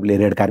स्वाभाविक रूपले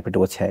रेड कार्पेट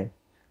ओछ्याए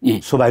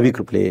स्वाभाविक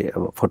रूपले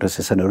अब फोटो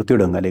सेसनहरू त्यो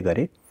ढङ्गले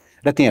गरे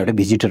र त्यहाँ एउटा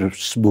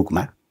भिजिटर्स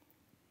बुकमा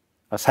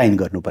साइन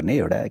गर्नुपर्ने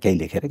एउटा केही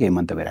लेखेर केही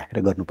मन्तव्य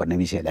राखेर गर्नुपर्ने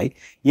विषयलाई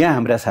यहाँ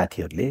हाम्रा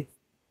साथीहरूले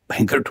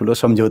भयङ्कर ठुलो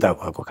सम्झौता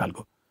भएको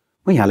खालको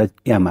म यहाँलाई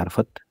यहाँ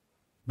मार्फत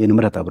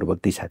विनम्रतापूर्वक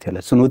ती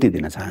साथीहरूलाई चुनौती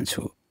दिन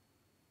चाहन्छु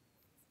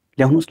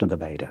ल्याउनुहोस् न त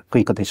बाहिर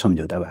कहीँ कतै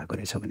सम्झौता भएको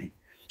रहेछ भने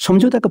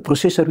सम्झौताको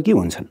प्रोसेसहरू के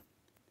हुन्छन्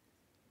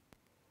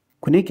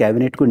कुनै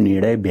क्याबिनेटको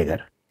निर्णय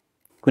बेगर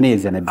कुनै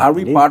एकजना are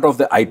we part of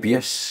the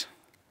IPS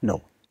no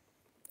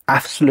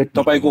absolute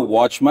तपाईको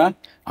वाचमा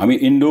हामी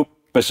Indo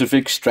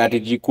Pacific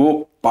स्ट्र्याटेजीको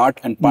part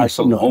and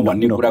parcel हौ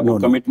भन्ने कुराको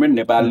कमिटमेन्ट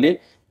नेपालले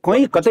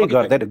कहीँ कतै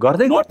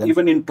गर्दै not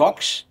even in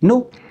talks no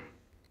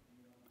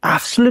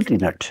absolutely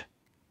not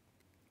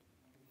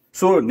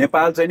so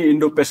Nepal चाहिँ नि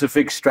इन्डो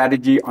पेसिफिक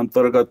स्ट्र्याटेजी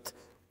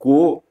अन्तर्गतको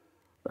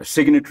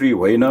सिग्नेटरी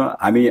होइन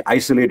हामी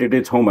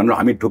आइसोलेटेडै छौँ भनेर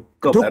हामी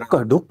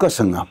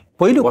ढुक्कसँग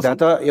पहिलो कुरा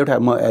त एउटा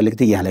म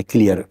अलिकति यहाँलाई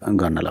क्लियर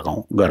गर्न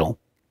गरौँ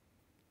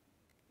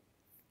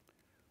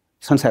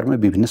संसारमा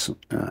विभिन्न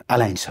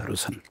अलायन्सहरू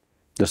छन्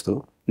जस्तो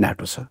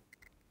नाटो छ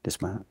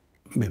त्यसमा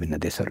विभिन्न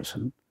देशहरू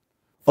छन्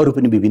अरू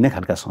पनि विभिन्न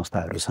खालका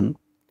संस्थाहरू छन्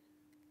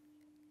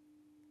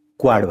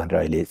क्वाड भनेर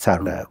अहिले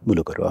 4वटा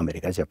मुलुकहरू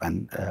अमेरिका जापान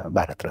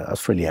भारत र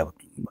अस्ट्रेलिया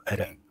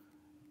भएर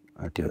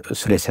त्यो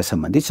सुरक्षा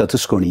सम्बन्धी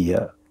चतुष्कोणीय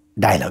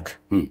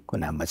डायलगको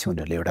नाममा चाहिँ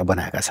उनीहरूले एउटा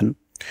बनाएका छन्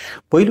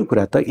पहिलो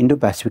कुरा त Indo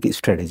Pacific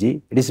strategy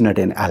it is not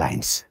an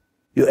alliance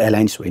यो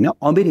एलायन्स होइन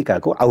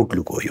अमेरिकाको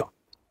आउटलुक हो यो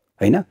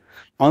होइन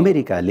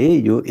अमेरिकाले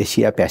यो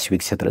एसिया पेसिफिक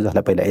क्षेत्र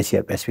जसलाई पहिला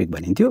एसिया पेसिफिक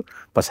भनिन्थ्यो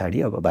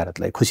पछाडि अब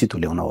भारतलाई खुसी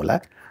तुल्याउन होला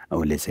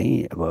उसले चाहिँ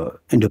अब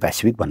इन्डो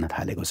पेसिफिक भन्न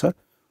थालेको छ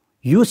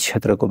यो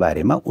क्षेत्रको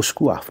बारेमा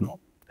उसको आफ्नो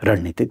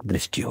रणनीतिक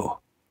दृष्टि हो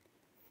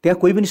त्यहाँ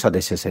कोही पनि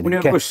सदस्य छैन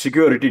उनीहरूको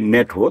सिक्युरिटी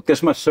नेट हो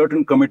त्यसमा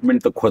सर्टेन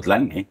कमिटमेन्ट त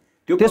खोज्लान् नि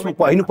त्यसमा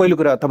पहिलो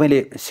कुरा तपाईँले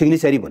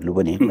सिग्नेचरी भन्नु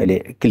पनि मैले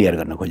क्लियर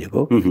गर्न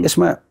खोजेको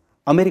यसमा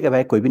अमेरिका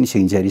बाहेक कोही पनि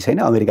सिग्नेचरी छैन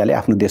अमेरिकाले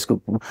आफ्नो देशको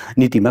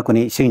नीतिमा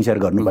कुनै सिग्नेचर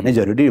गर्नुपर्ने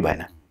जरुरी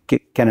भएन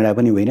क्यानाडा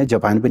पनि होइन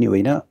जापान पनि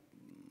होइन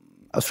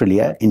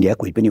अस्ट्रेलिया इन्डिया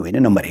कोही पनि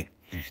होइन नम्बर 1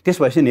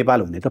 त्यसपछि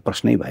नेपाल हुने त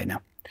प्रश्नै भएन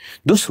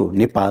दोस्रो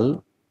नेपाल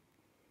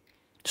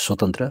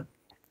स्वतन्त्र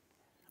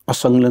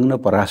असंलग्न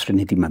परराष्ट्र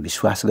नीतिमा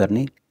विश्वास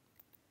गर्ने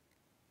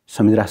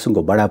संयुक्त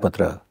राष्ट्रको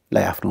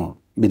बडापत्रलाई आफ्नो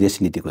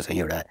विदेश नीतिको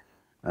चाहिँ एउटा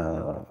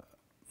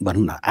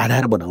भनौँ न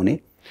आधार बनाउने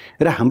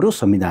र हाम्रो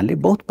संविधानले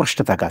बहुत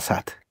प्रष्टताका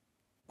साथ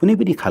कुनै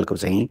पनि खालको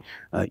चाहिँ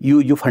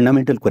यो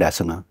फन्डामेन्टल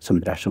कुरासँग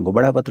संयुक्त राष्ट्रको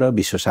बडापत्र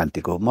विश्व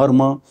शान्तिको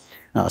मर्म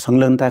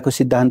संलग्नताको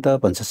सिद्धान्त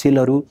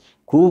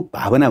पञ्चशीलहरूको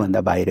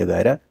भावनाभन्दा बाहिर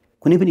गएर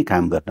कुनै पनि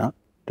काम गर्न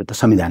त्यो त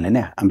संविधानले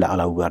नै हामीलाई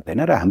अलाउ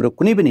गर्दैन र हाम्रो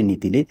कुनै पनि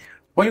नीतिले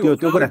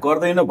त्यो कुरा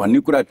गर्दैन भन्ने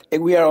कुरा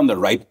we are on the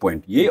right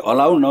point यही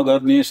अलाउ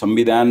नगर्ने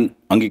संविधान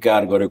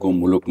अङ्गीकार गरेको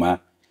मुलुकमा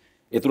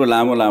यत्रो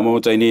लामो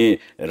चाहिँ नि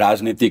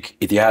राजनीतिक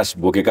इतिहास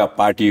बोकेका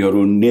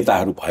पार्टीहरू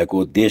नेताहरू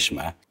भएको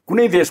देशमा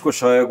कुनै देशको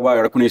सहयोग वा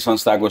एउटा कुनै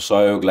संस्थाको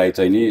सहयोगलाई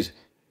चाहिँ नि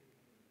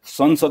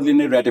संसदले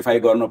नै रेटिफाई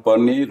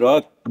गर्नुपर्ने र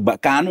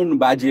कानुन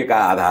बाजिएका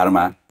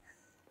आधारमा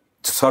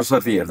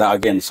सरसर्ती हेर्दा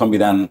अगेन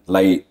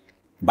संविधानलाई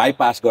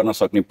बाइपास गर्न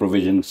सक्ने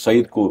प्रोभिजन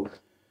सहितको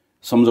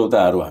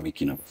सम्झौताहरू हामी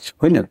किन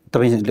होइन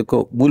तपाईँको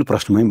मूल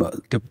प्रश्नमै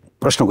त्यो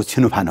प्रश्नको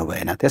छिनोफानो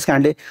भएन त्यस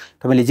कारणले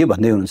तपाईँले जे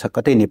भन्दै हुनुहुन्छ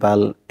कतै नेपाल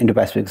इन्डो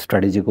पेसिफिक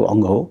स्ट्र्याटेजीको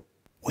अङ्ग हो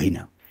होइन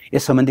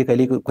यस सम्बन्धी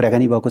कहिले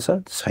कुराकानी भएको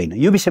छैन।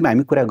 यो विषयमा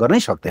हामी कुरा गर्नै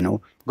सक्दैनौँ।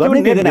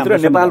 नेटभित्र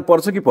नेपाल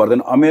पर्छ कि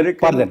पर्दैन?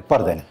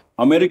 पर्दैन।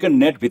 अमेरिकन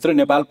नेटभित्र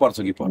नेपाल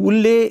पर्छ कि पर्दैन?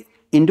 उसले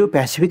इन्डो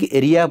पेसिफिक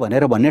एरिया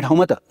भनेर भन्ने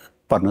ठाउँमा त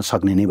पर्न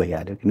सक्ने नै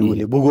भइहाल्यो, किन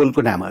उसले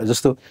भूगोलको नाम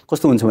जस्तो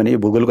कस्तो हुन्छ भने यो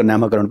भूगोलको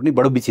नामकरण पनि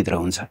बडो विचित्र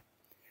हुन्छ।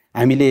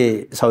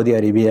 हामीले Saudi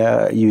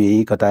Arabia,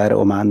 UAE, Qatar,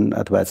 Oman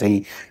अथवा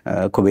चाहिँ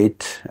कुवैत,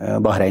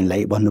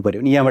 बहराइनलाई भन्नु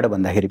पर्यो भने यहाँबाट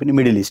भन्दाखेरि पनि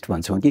मिडल इस्ट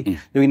भन्छौँ कि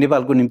यो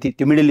नेपालको निम्ति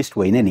त्यो मिडल इस्ट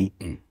होइन नि,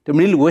 त्यो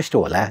मिडल वेस्ट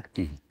होला,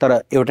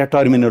 तर एउटा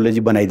टर्मिनोलोजी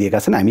बनाइदिएका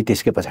छन्, हामी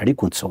त्यसकै पछाडि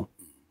कुद्छौँ।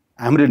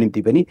 हाम्रो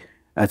निम्ति पनि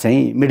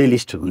चाहिँ मिडल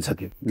इस्ट हुन्छ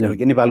त्यो,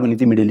 जबकि नेपालको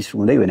निम्ति मिडल इस्ट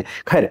हुँदै होइन।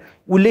 खैर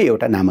उसले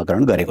एउटा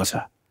नामकरण गरेको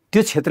छ।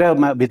 त्यो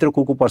क्षेत्रमा भित्र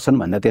को पर्छन्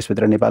भन्दा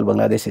त्यसभित्र नेपाल,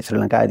 बङ्गलादेश,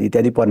 श्रीलङ्का आदि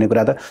इत्यादि पर्ने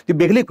कुरा त त्यो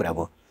बेग्लै कुरा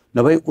भयो।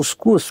 नभए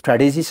उसको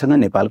स्ट्राटेजीसँग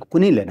नेपालको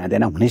कुनै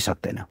लेनादेना हुनै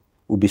सक्दैन।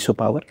 ऊ विश्व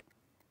पावर,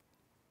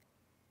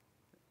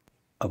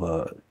 अब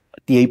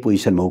त्यही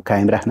पोजिसनमा ऊ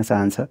कायम राख्न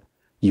चाहन्छ।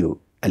 यो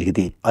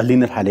अलिकति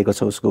अल्लिन थालेको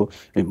छ उसको,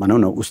 भनौँ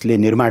न उसले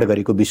निर्माण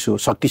गरेको विश्व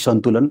शक्ति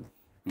सन्तुलन,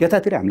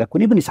 त्यतातिर हामीलाई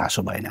कुनै पनि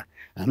चासो भएन।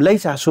 हामीलाई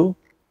चासो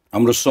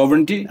हाम्रो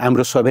सोभरेन्टी,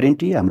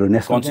 हाम्रो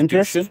नेसनल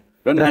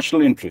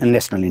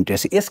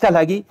इन्ट्रेस्ट। यसका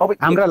लागि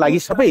हाम्रा लागि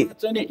सबै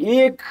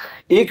चाहिँ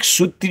एक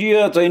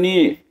सूत्रीय चाहिँ नि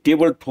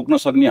टेबल ठोक्न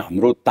सक्ने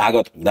हाम्रो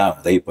तागत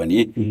हुँदै पनि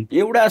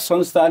एउटा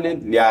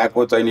संस्थाले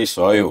ल्याएको चाहिँ नि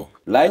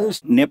सहयोगलाई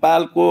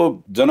नेपालको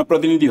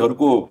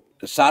जनप्रतिनिधिहरूको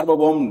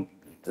सार्वभौम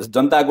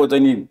जनताको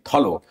चाहिँ नि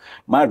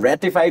थलोमा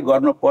रेटिफाई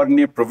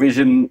गर्नुपर्ने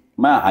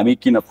प्रोभिजनमा हामी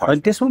किन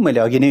फर्क? त्यसमा मैले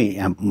अघि नै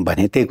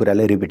भने त्यही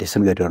कुरालाई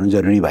रिपिटेसन गरिरहनु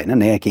जरुरी भएन।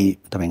 नयाँ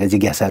केही तपाईँका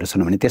जिज्ञासाहरू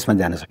छन् भने त्यसमा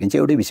जान सकिन्छ,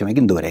 एउटै विषयमा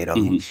किन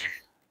दोहोऱ्याइरहनु।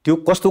 त्यो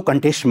कस्तो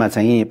कन्टेक्स्टमा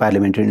चाहिँ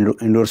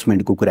पार्लियामेन्ट्री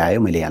इन्डोर्समेन्टको कुरा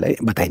आयो मैले यहाँलाई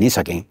बताइ नै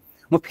सकेँ।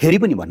 म फेरि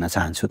पनि भन्न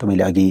चाहन्छु,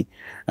 तपाईँले अघि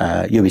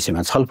यो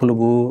विषयमा छलफल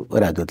भयो,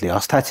 राजदूतले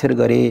हस्ताक्षर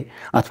गरे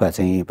अथवा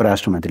चाहिँ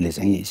परराष्ट्र मन्त्रीले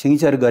चाहिँ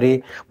सिग्नेचर गरे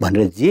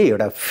भनेर जे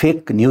एउटा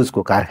फेक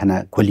न्युजको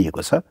कारखाना खोलिएको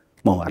छ,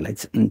 म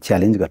उहाँहरूलाई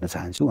च्यालेन्ज गर्न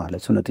चाहन्छु,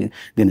 उहाँहरूलाई चुनौती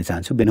दिन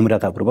चाहन्छु।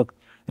 विनम्रतापूर्वक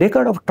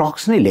रेकर्ड अफ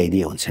टक्स नै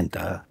ल्याइदिए हुन्छ नि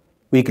त।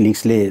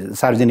 विकिलिक्सले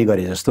सार्वजनिक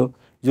गरे जस्तो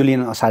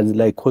जुलियन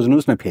असान्जलाई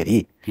खोज्नुहोस् न,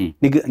 फेरि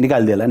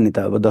निकालिदिएला नि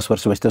त। अब 10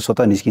 वर्षपछि त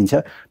स्वतः निस्किन्छ,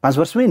 5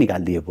 वर्षमै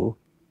निकालिदिएको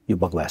यो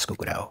बकवासको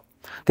कुरा हो।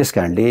 त्यस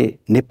कारणले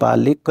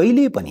नेपालले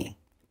कहिले पनि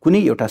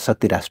कुनै एउटा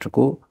शक्ति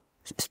राष्ट्रको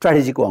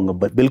स्ट्राटेजीको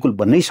अङ्ग बिल्कुल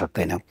बन्नै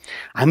सक्दैन।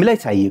 हामीलाई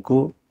चाहिएको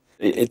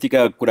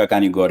यतिका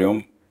कुराकानी गऱ्यौँ,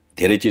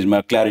 धेरै चिजमा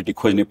क्ल्यारिटी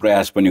खोज्ने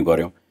प्रयास पनि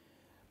गऱ्यौँ,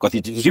 कति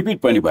चिज रिपिट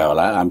पनि भयो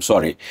होला, आइएम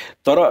सरी।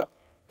 तर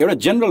एउटा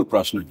जेनरल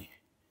प्रश्न नि,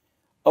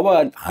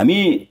 अब हामी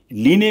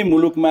लिने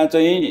मुलुकमा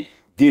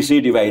चाहिँ देशै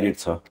डिभाइडेड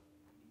छ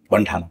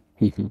भन्ठान,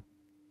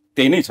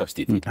 त्यही नै छ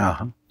स्थिति।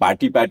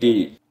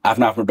 पार्टी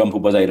आफ्नो आफ्नो डम्फु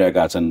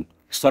बजाइरहेका छन्,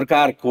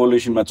 सरकार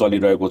कोअलिसनमा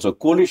चलिरहेको छ,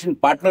 कोअलिसन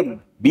पार्टनर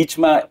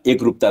बीचमा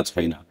एकरूपता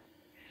छैन।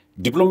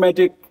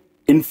 डिप्लोमेटिक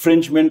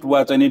इन्फ्रेन्चमेन्ट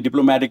वा चाहिँ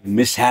डिप्लोमेटिक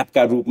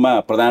मिसह्यापका रूपमा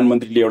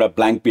प्रधानमन्त्रीले एउटा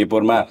ब्ल्याङ्क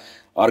पेपरमा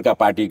अर्का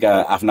पार्टीका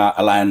आफ्ना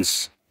अलायन्स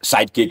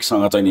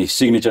साइडकिकसँग चाहिँ नि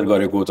सिग्नेचर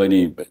गरेको चाहिँ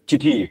नि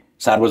चिठी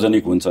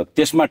सार्वजनिक हुन्छ,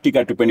 त्यसमा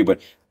टिका टिप्पणी पनि।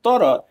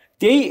 तर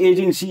त्यही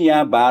एजेन्सी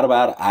यहाँ बार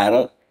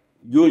आएर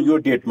यो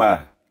डेटमा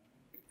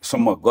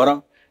सम्म गर,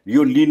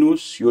 यो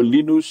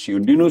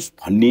लिनुस्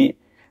भन्ने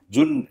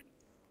जुन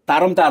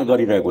तारमतार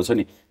गरिरहेको छ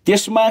नि,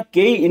 त्यसमा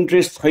केही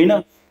इन्ट्रेस्ट छैन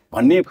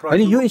भन्ने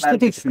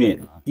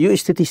यो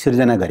स्थिति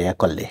सिर्जना गरे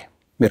कसले?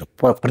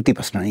 मेरो प्रति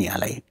प्रश्न नै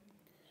यहाँलाई।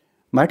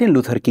 मार्टिन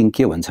लुथर किङ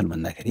के भन्छन्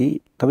भन्दाखेरि,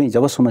 तपाईँ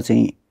जबसम्म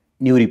चाहिँ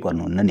न्युरी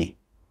पर्नुहुन्न नि,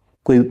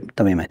 कोही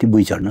तपाईँमाथि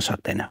बुइ चढ्न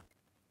सक्दैन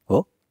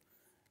हो।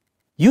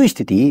 यो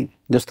स्थिति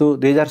जस्तो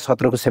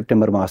 2017 को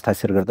सेप्टेम्बरमा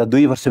हस्ताक्षर गर्दा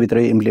 2 वर्षभित्र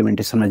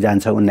इम्प्लिमेन्टेसनमा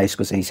जान्छ, 19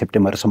 को चाहिँ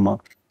सेप्टेम्बरसम्म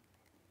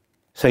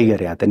सही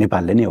गरे त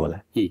नेपालले नै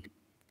होला।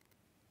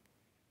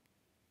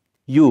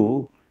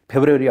 यो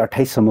फेब्रुअरी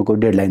 28 सम्मको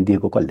डेडलाइन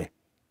दिएको कसले?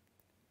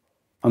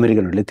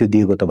 अमेरिकनहरूले त्यो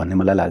दिएको त भन्ने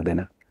मलाई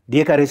लाग्दैन।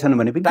 दिएका रहेछन्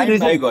भने पनि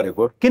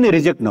किन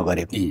रिजेक्ट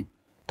नगरेको?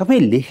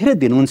 तपाईँ लेखेर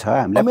दिनुहुन्छ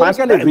हामीलाई।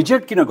 अमेरिकाले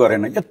रिजेक्ट किन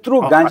गरेन?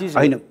 यत्रो गाँजी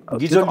होइन,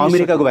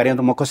 अमेरिकाको बारेमा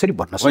त म कसरी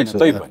भन्न सक्छु?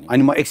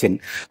 अनि म एकछिन,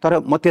 तर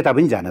म त्यता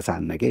पनि जान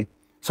चाहन्न कि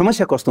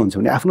समस्या कस्तो हुन्छ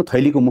भने आफ्नो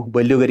थैलीको मुख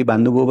बलियो गरी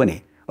बाँध्नुभयो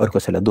भने अरू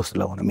कसैलाई दोष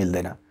लगाउन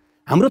मिल्दैन।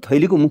 हाम्रो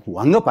थैलीको मुख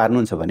वाङ्ग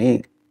पार्नुहुन्छ भने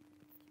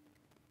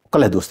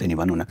कसलाई दोष दिने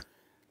भनौँ न।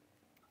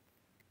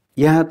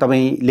 यहाँ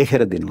तपाईँ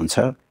लेखेर दिनुहुन्छ,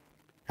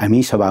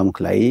 हामी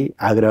सभामुखलाई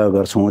आग्रह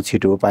गर्छौँ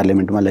छिटो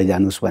पार्लियामेन्टमा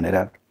लैजानुहोस् भनेर,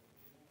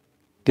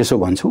 त्यसो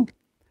भन्छौँ।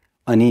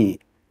 अनि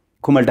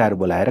कुमलटार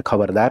बोलाएर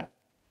खबरदार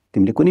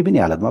तिमीले कुनै पनि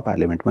हालतमा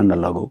पार्लियामेन्टमा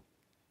नलगाऊ,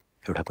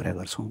 एउटा कुरा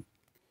गर्छौँ।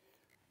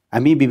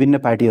 हामी विभिन्न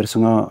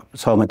पार्टीहरूसँग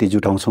सहमति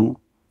जुटाउँछौँ,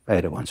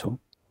 बाहिर भन्छौँ।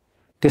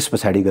 त्यस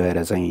पछाडि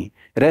गएर चाहिँ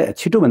र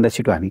छिटोभन्दा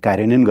छिटो हामी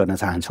कार्यान्वयन गर्न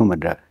चाहन्छौँ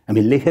भनेर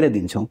हामी लेखेर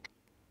दिन्छौँ।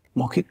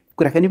 मौखिक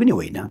कुराकानी पनि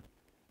होइन,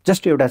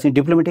 जस्ट एउटा चाहिँ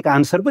डिप्लोमेटिक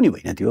आन्सर पनि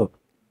होइन। त्यो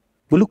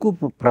मुलुकको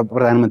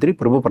प्रधानमन्त्री,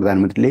 पूर्व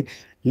प्रधानमन्त्रीले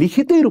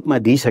लिखितै रूपमा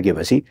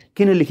दिइसकेपछि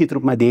किन लिखित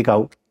रूपमा दिएका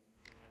हो,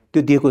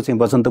 त्यो दिएको चाहिँ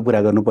वचन त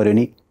पुरा गर्नु पर्यो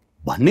नि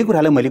भन्ने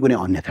कुरालाई मैले कुनै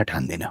अन्यथा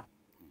ठान्दिनँ।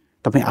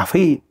 तपाईँ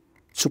आफै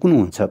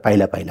चुक्नुहुन्छ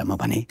पाइलामा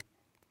भने।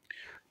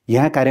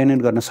 यहाँ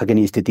कार्यान्वयन गर्न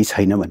सकिने स्थिति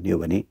छैन भन्ने हो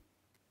भने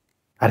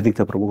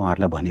हार्दिक प्रभु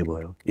उहाँहरूलाई भन्ने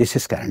भयो। यसै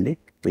कारणले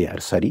वी आर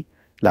सरी,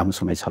 लामो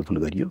समय छलफल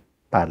गरियो,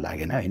 पार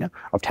लागेन होइन,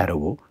 अप्ठ्यारो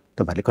भयो,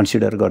 तपाईँहरूले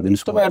कन्सिडर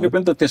गरिदिनुहोस्। तपाईँहरूले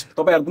पनि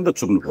त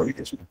चुक्नु पऱ्यो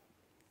त्यसमा।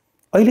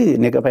 अहिले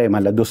नेकपा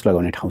एमालेलाई दोष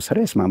लगाउने ठाउँ छ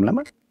र यस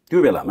मामलामा? त्यो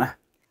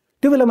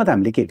बेलामा त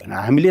हामीले के गर्नु?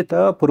 हामीले त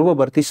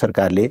पूर्ववर्ती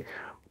सरकारले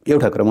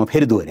एउटा क्रममा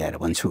फेरि दोहोऱ्याएर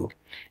भन्छु,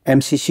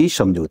 एमसिसी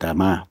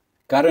सम्झौतामा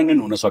कार्यान्वयन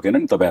हुन सकेन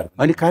नि तपाईँहरू।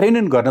 अहिले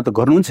कार्यान्वयन गर्न त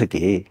गर्नुहुन्छ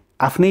के?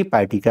 आफ्नै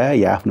पार्टीका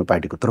या आफ्नो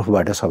पार्टीको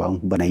तर्फबाट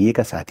सभामुख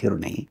बनाइएका साथीहरू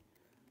नै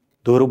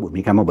दोहोरो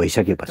भूमिकामा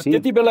भइसकेपछि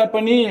त्यति बेला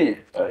पनि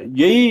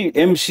यही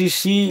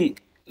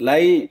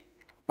एमसिसीलाई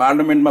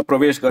पार्लियामेन्टमा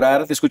प्रवेश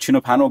गराएर त्यसको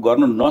छिनोफानो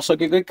गर्न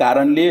नसकेकै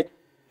कारणले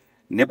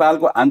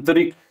नेपालको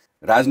आन्तरिक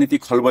राजनीति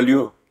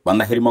खलबलियो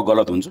भन्दाखेरि म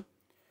गलत हुन्छु?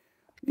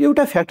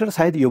 एउटा फ्याक्टर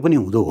सायद यो पनि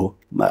हुँदो हो।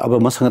 अब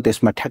मसँग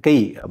त्यसमा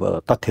ठ्याक्कै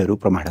अब तथ्यहरू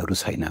प्रमाणहरू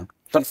छैन,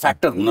 तर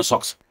फ्याक्टर हुन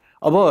सक्छ।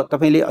 अब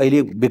तपाईँले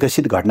अहिले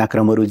विकसित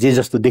घटनाक्रमहरू जे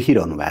जस्तो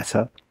देखिरहनु भएको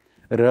छ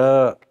र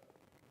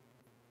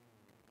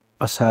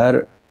असार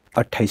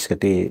 28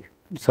 गते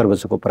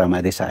सर्वोच्चको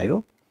परामादेश आयो,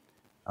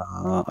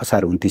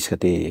 असार 29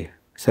 गते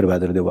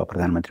शेरबहादुर देउवा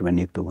प्रधानमन्त्रीमा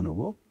नियुक्त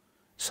हुनुभयो,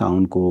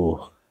 साउनको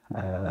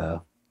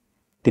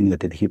 3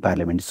 गतेदेखि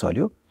पार्लियामेन्ट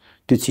चल्यो,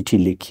 त्यो चिठी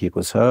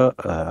लेखिएको छ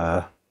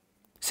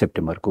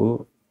सेप्टेम्बरको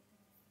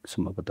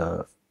सम्भवतः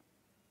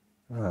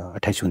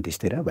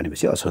 28-29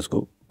 भनेपछि असोजको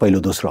पहिलो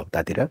दोस्रो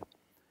हप्तातिर।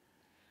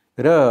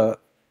 र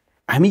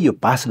हामी यो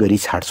पास गरी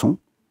छाड्छौँ,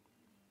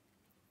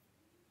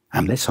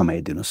 हामीलाई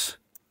समय दिनुहोस्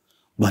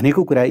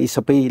भनेको कुरा यी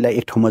सबैलाई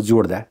एक ठाउँमा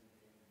जोड्दा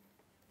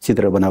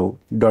चित्र बनाऊ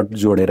डट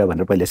जोडेर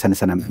भनेर पहिले साना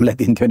साना हामीलाई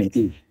दिन्थ्यो नि,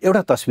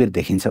 एउटा तस्बिर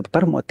देखिन्छ।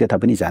 तर म त्यता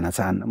पनि जान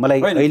चाहन्न। मलाई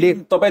अहिले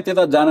तपाईँ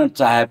त्यता जान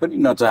चाहे पनि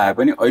नचाहे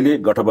पनि अहिले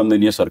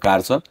गठबन्धनीय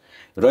सरकार छ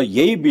र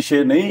यही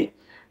विषय नै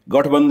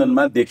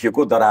गठबन्धनमा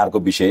देखिएको दरारको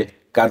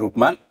विषयका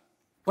रूपमा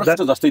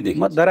प्रश्न जस्तै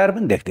देखिन्छ। म दरार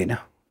पनि देख्दिनँ।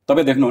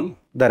 तपाईँ देख्नुहुन्न?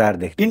 दरार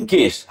देख्छ। इन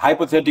केस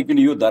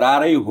हाइपोथेटिकली यो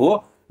दरारै हो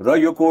र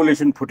यो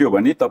कोअलिसन फुट्यो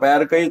भने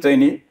तपाईँहरूकै चाहिँ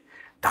नि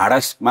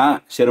ढाडसमा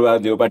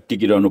शेरबहादुर देउवा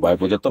टिकिरहनु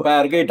भएको छ,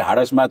 तपाईँहरूकै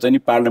ढाडसमा चाहिँ नि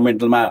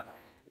पार्लियामेन्टमा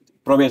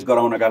प्रवेश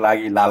गराउनका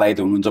लागि लालायत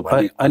हुनुहुन्छ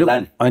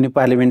भने अनि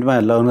पार्लियामेन्टमा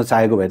लगाउन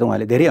चाहेको भए त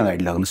उहाँले धेरै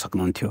अगाडि लगाउन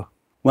सक्नुहुन्थ्यो।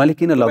 उहाँले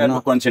किन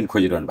लगाउन कन्सेन्ट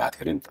खोजिरहनु भएको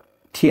थियो नि त?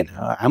 थिएन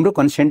हाम्रो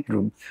कन्सेन्ट।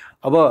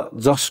 अब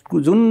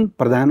जसको जुन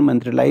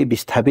प्रधानमन्त्रीलाई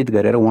विस्थापित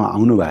गरेर उहाँ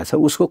आउनु भएको छ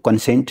उसको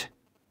कन्सेन्ट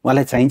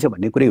उहाँलाई चाहिन्छ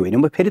भन्ने कुरै होइन।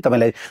 म फेरि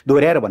तपाईँलाई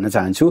दोहोऱ्याएर भन्न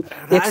चाहन्छु,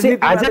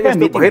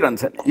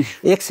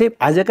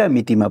 आजका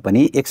मितिमा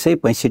पनि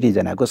 165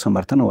 जनाको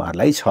समर्थन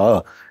उहाँहरूलाई छ।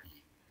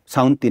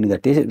 साउन 3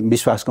 गते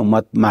विश्वासको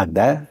मत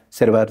माग्दा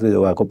शेरबहादुर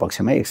देउवाको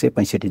पक्षमा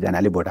 165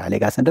 जनाले भोट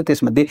हालेका छन् र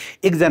त्यसमध्ये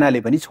एकजनाले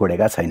पनि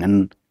छोडेका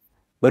छैनन्,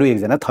 बरु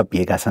एकजना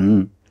थपिएका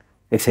छन्,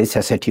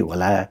 166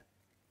 होला।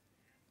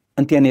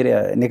 अनि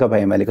त्यहाँनिर नेकपा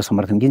एमालेको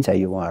समर्थन किन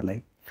चाहियो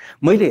उहाँहरूलाई?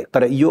 मैले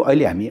तर यो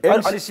अहिले हामी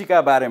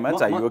एमसिसीका बारेमा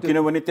चाहियो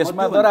किनभने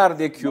त्यसमा दरार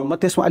देखियो। म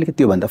त्यसमा अलिकति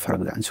त्योभन्दा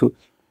फरक जान्छु।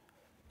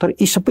 तर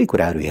यी सबै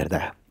कुराहरू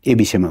हेर्दा यो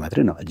विषयमा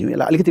मात्रै नभइदिउँ,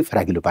 यसलाई अलिकति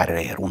फराकिलो पारेर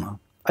हेरौँ न।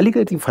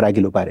 अलिकति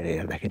फराकिलो पारेर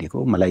हेर्दाखेरिको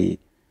मलाई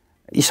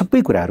यी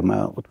सबै कुराहरूमा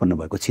उत्पन्न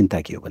भएको चिन्ता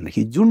के हो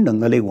भनेदेखि जुन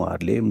ढङ्गले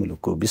उहाँहरूले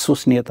मुलुकको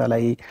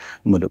विश्वसनीयतालाई,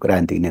 मुलुक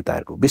राजनीतिक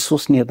नेताहरूको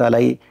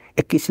विश्वसनीयतालाई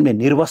एक किसिमले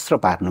निर्वस्त्र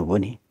पार्नुभयो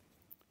नि।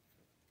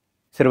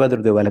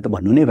 शेरबहादुर देउवाले त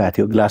भन्नु नै भएको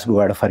थियो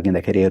ग्लासगोबाट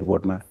फर्किँदाखेरि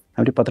एयरपोर्टमा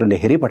हामीले पत्र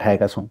लेखेरै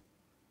पठाएका छौँ।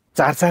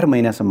 4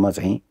 महिनासम्म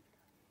चाहिँ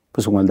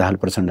पुष्पकमल दाहाल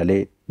प्रचण्डले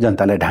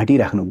जनतालाई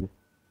ढाँटिराख्नुभयो।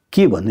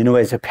 के भनिदिनु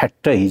भएछ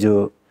फ्याट्ट हिजो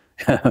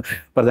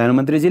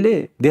प्रधानमन्त्रीजीले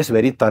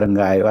देशभरि तरङ्ग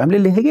आयो, हामीले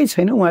लेखेकै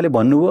छैन। उहाँले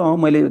भन्नुभयो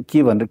मैले के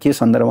भनेर के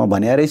सन्दर्भमा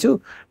भनेको रहेछु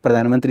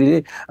प्रधानमन्त्रीले,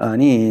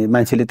 अनि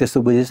मान्छेले त्यस्तो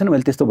बुझेछन्,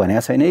 मैले त्यस्तो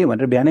भनेको छैन है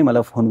भनेर बिहानै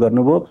मलाई फोन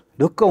गर्नुभयो।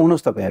 ढुक्क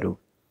हुनुहोस् तपाईँहरू,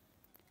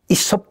 यी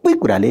सबै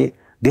कुराले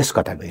देश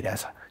कता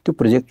गइरहेछ। त्यो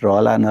प्रोजेक्ट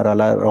रहला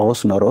नरहला,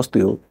 रहोस् नरहोस्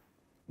त्यो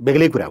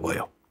बेग्लै कुरा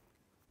भयो।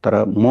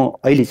 तर म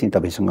अहिले चाहिँ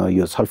तपाईँसँग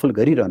यो छलफल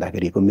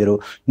गरिरहँदाखेरिको मेरो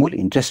मूल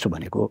इन्ट्रेस्ट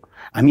भनेको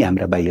हामी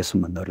हाम्रा बाह्य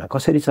सम्बन्धहरूलाई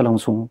कसरी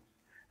चलाउँछौँ,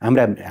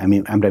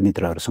 हाम्रा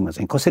मित्रहरूसँग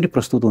चाहिँ कसरी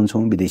प्रस्तुत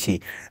हुन्छौँ, विदेशी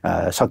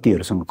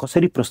शक्तिहरूसँग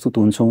कसरी प्रस्तुत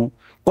हुन्छौँ,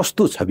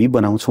 कस्तो छवि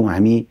बनाउँछौँ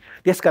हामी,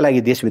 त्यसका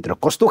लागि देशभित्र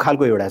कस्तो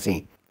खालको एउटा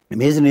चाहिँ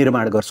इमेज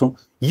निर्माण गर्छौँ,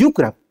 यो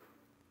कुरा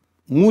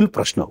मूल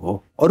प्रश्न हो।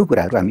 अरू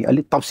कुराहरू हामी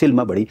अलिक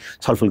तफसिलमा बढी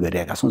छलफल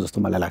गरिरहेका छौँ जस्तो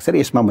मलाई लाग्छ। र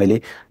यसमा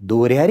मैले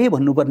दोहोऱ्याएर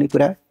भन्नुपर्ने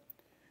कुरा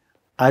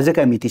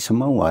आजका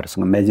मितिसम्म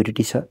उहाँहरूसँग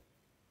मेजोरिटी छ,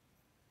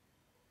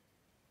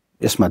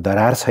 यसमा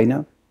दरार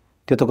छैन।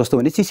 त्यो त कस्तो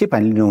भने चिसै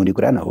पानी नहुने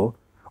कुरा न हो।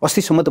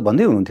 अस्तिसम्म त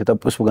भन्दै हुनुहुन्थ्यो त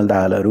पुष्पकमल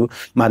दाहालहरू,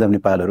 माधव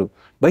नेपालहरू,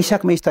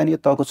 वैशाखमा स्थानीय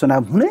तहको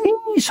चुनाव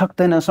हुनै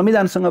सक्दैन,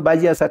 संविधानसँग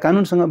बाजिया छ,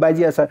 कानुनसँग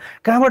बाजिया छ,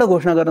 कहाँबाट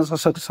घोषणा गर्न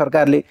सक्छ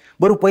सरकारले,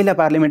 बरु पहिला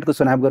पार्लियामेन्टको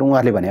चुनाव गरौँ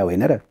उहाँले भने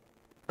होइन र।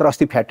 तर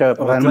अस्ति फ्याट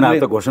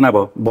प्रधानमन्त्री घोषणा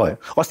भयो,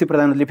 अस्ति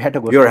प्रधानमन्त्रीले फ्याट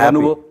घोषणा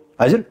गर्नुभयो।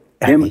 हजुर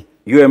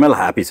युएमएल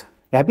ह्यापी छ।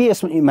 ह्यापी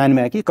यसमा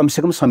मानमा कि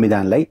कमसेकम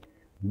संविधानलाई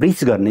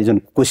ब्रिच गर्ने जुन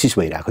कोसिस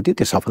भइरहेको थियो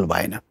त्यो सफल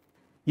भएन।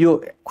 यो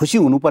खुसी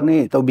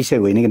हुनुपर्ने त विषय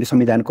होइन, किनकि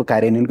संविधानको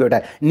कार्यान्वयनको एउटा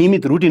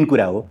नियमित रुटिन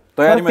कुरा हो।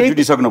 तयारीमा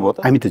जुटिसक्नुभयो त?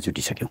 हामी त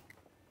जुटिसक्यौँ,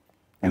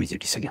 हामी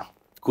जुटिसक्यौँ।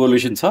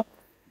 कोअलिसन छ?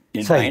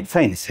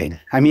 छैन।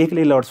 हामी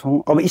एक्लै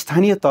लड्छौँ। अब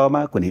स्थानीय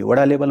तहमा कुनै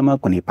वडा लेभलमा,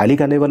 कुनै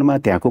पालिका लेभलमा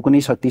त्यहाँको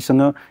कुनै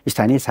शक्तिसँग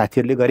स्थानीय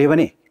साथीहरूले गरे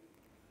भने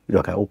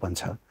रोका ओपन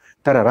छ।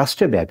 तर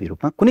राष्ट्रव्यापी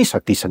रूपमा कुनै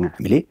शक्तिसँग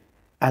हामीले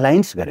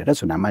अलायन्स गरेर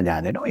चुनावमा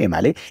जाँदैनौँ।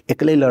 एमाले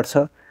एक्लै लड्छ,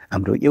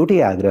 हाम्रो एउटै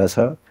आग्रह छ,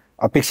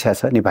 अपेक्षा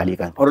छ नेपाली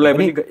अरूलाई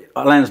पनि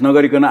अलायन्स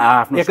नगरिकन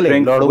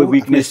आफ्नो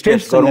विकनेस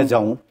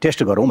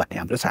टेस्ट गरौँ भन्ने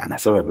हाम्रो चाहना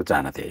छ। सबैको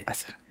चाहना थिए।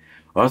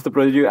 हस् त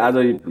प्रदीपजी, आज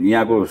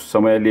यहाँको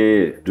समयले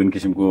जुन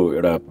किसिमको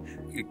एउटा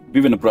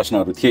विभिन्न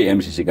प्रश्नहरू थिए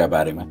एमसीसीका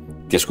बारेमा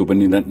त्यसको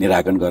पनि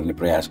निराकरण गर्ने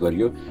प्रयास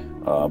गरियो।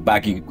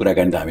 बाँकी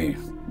कुराकानी त हामी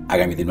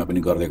आगामी दिनमा पनि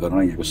गर्दै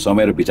गरौँ। यहाँको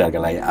समय र विचारका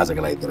लागि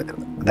आजका लागि धेरै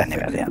धेरै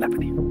धन्यवाद यहाँलाई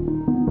पनि।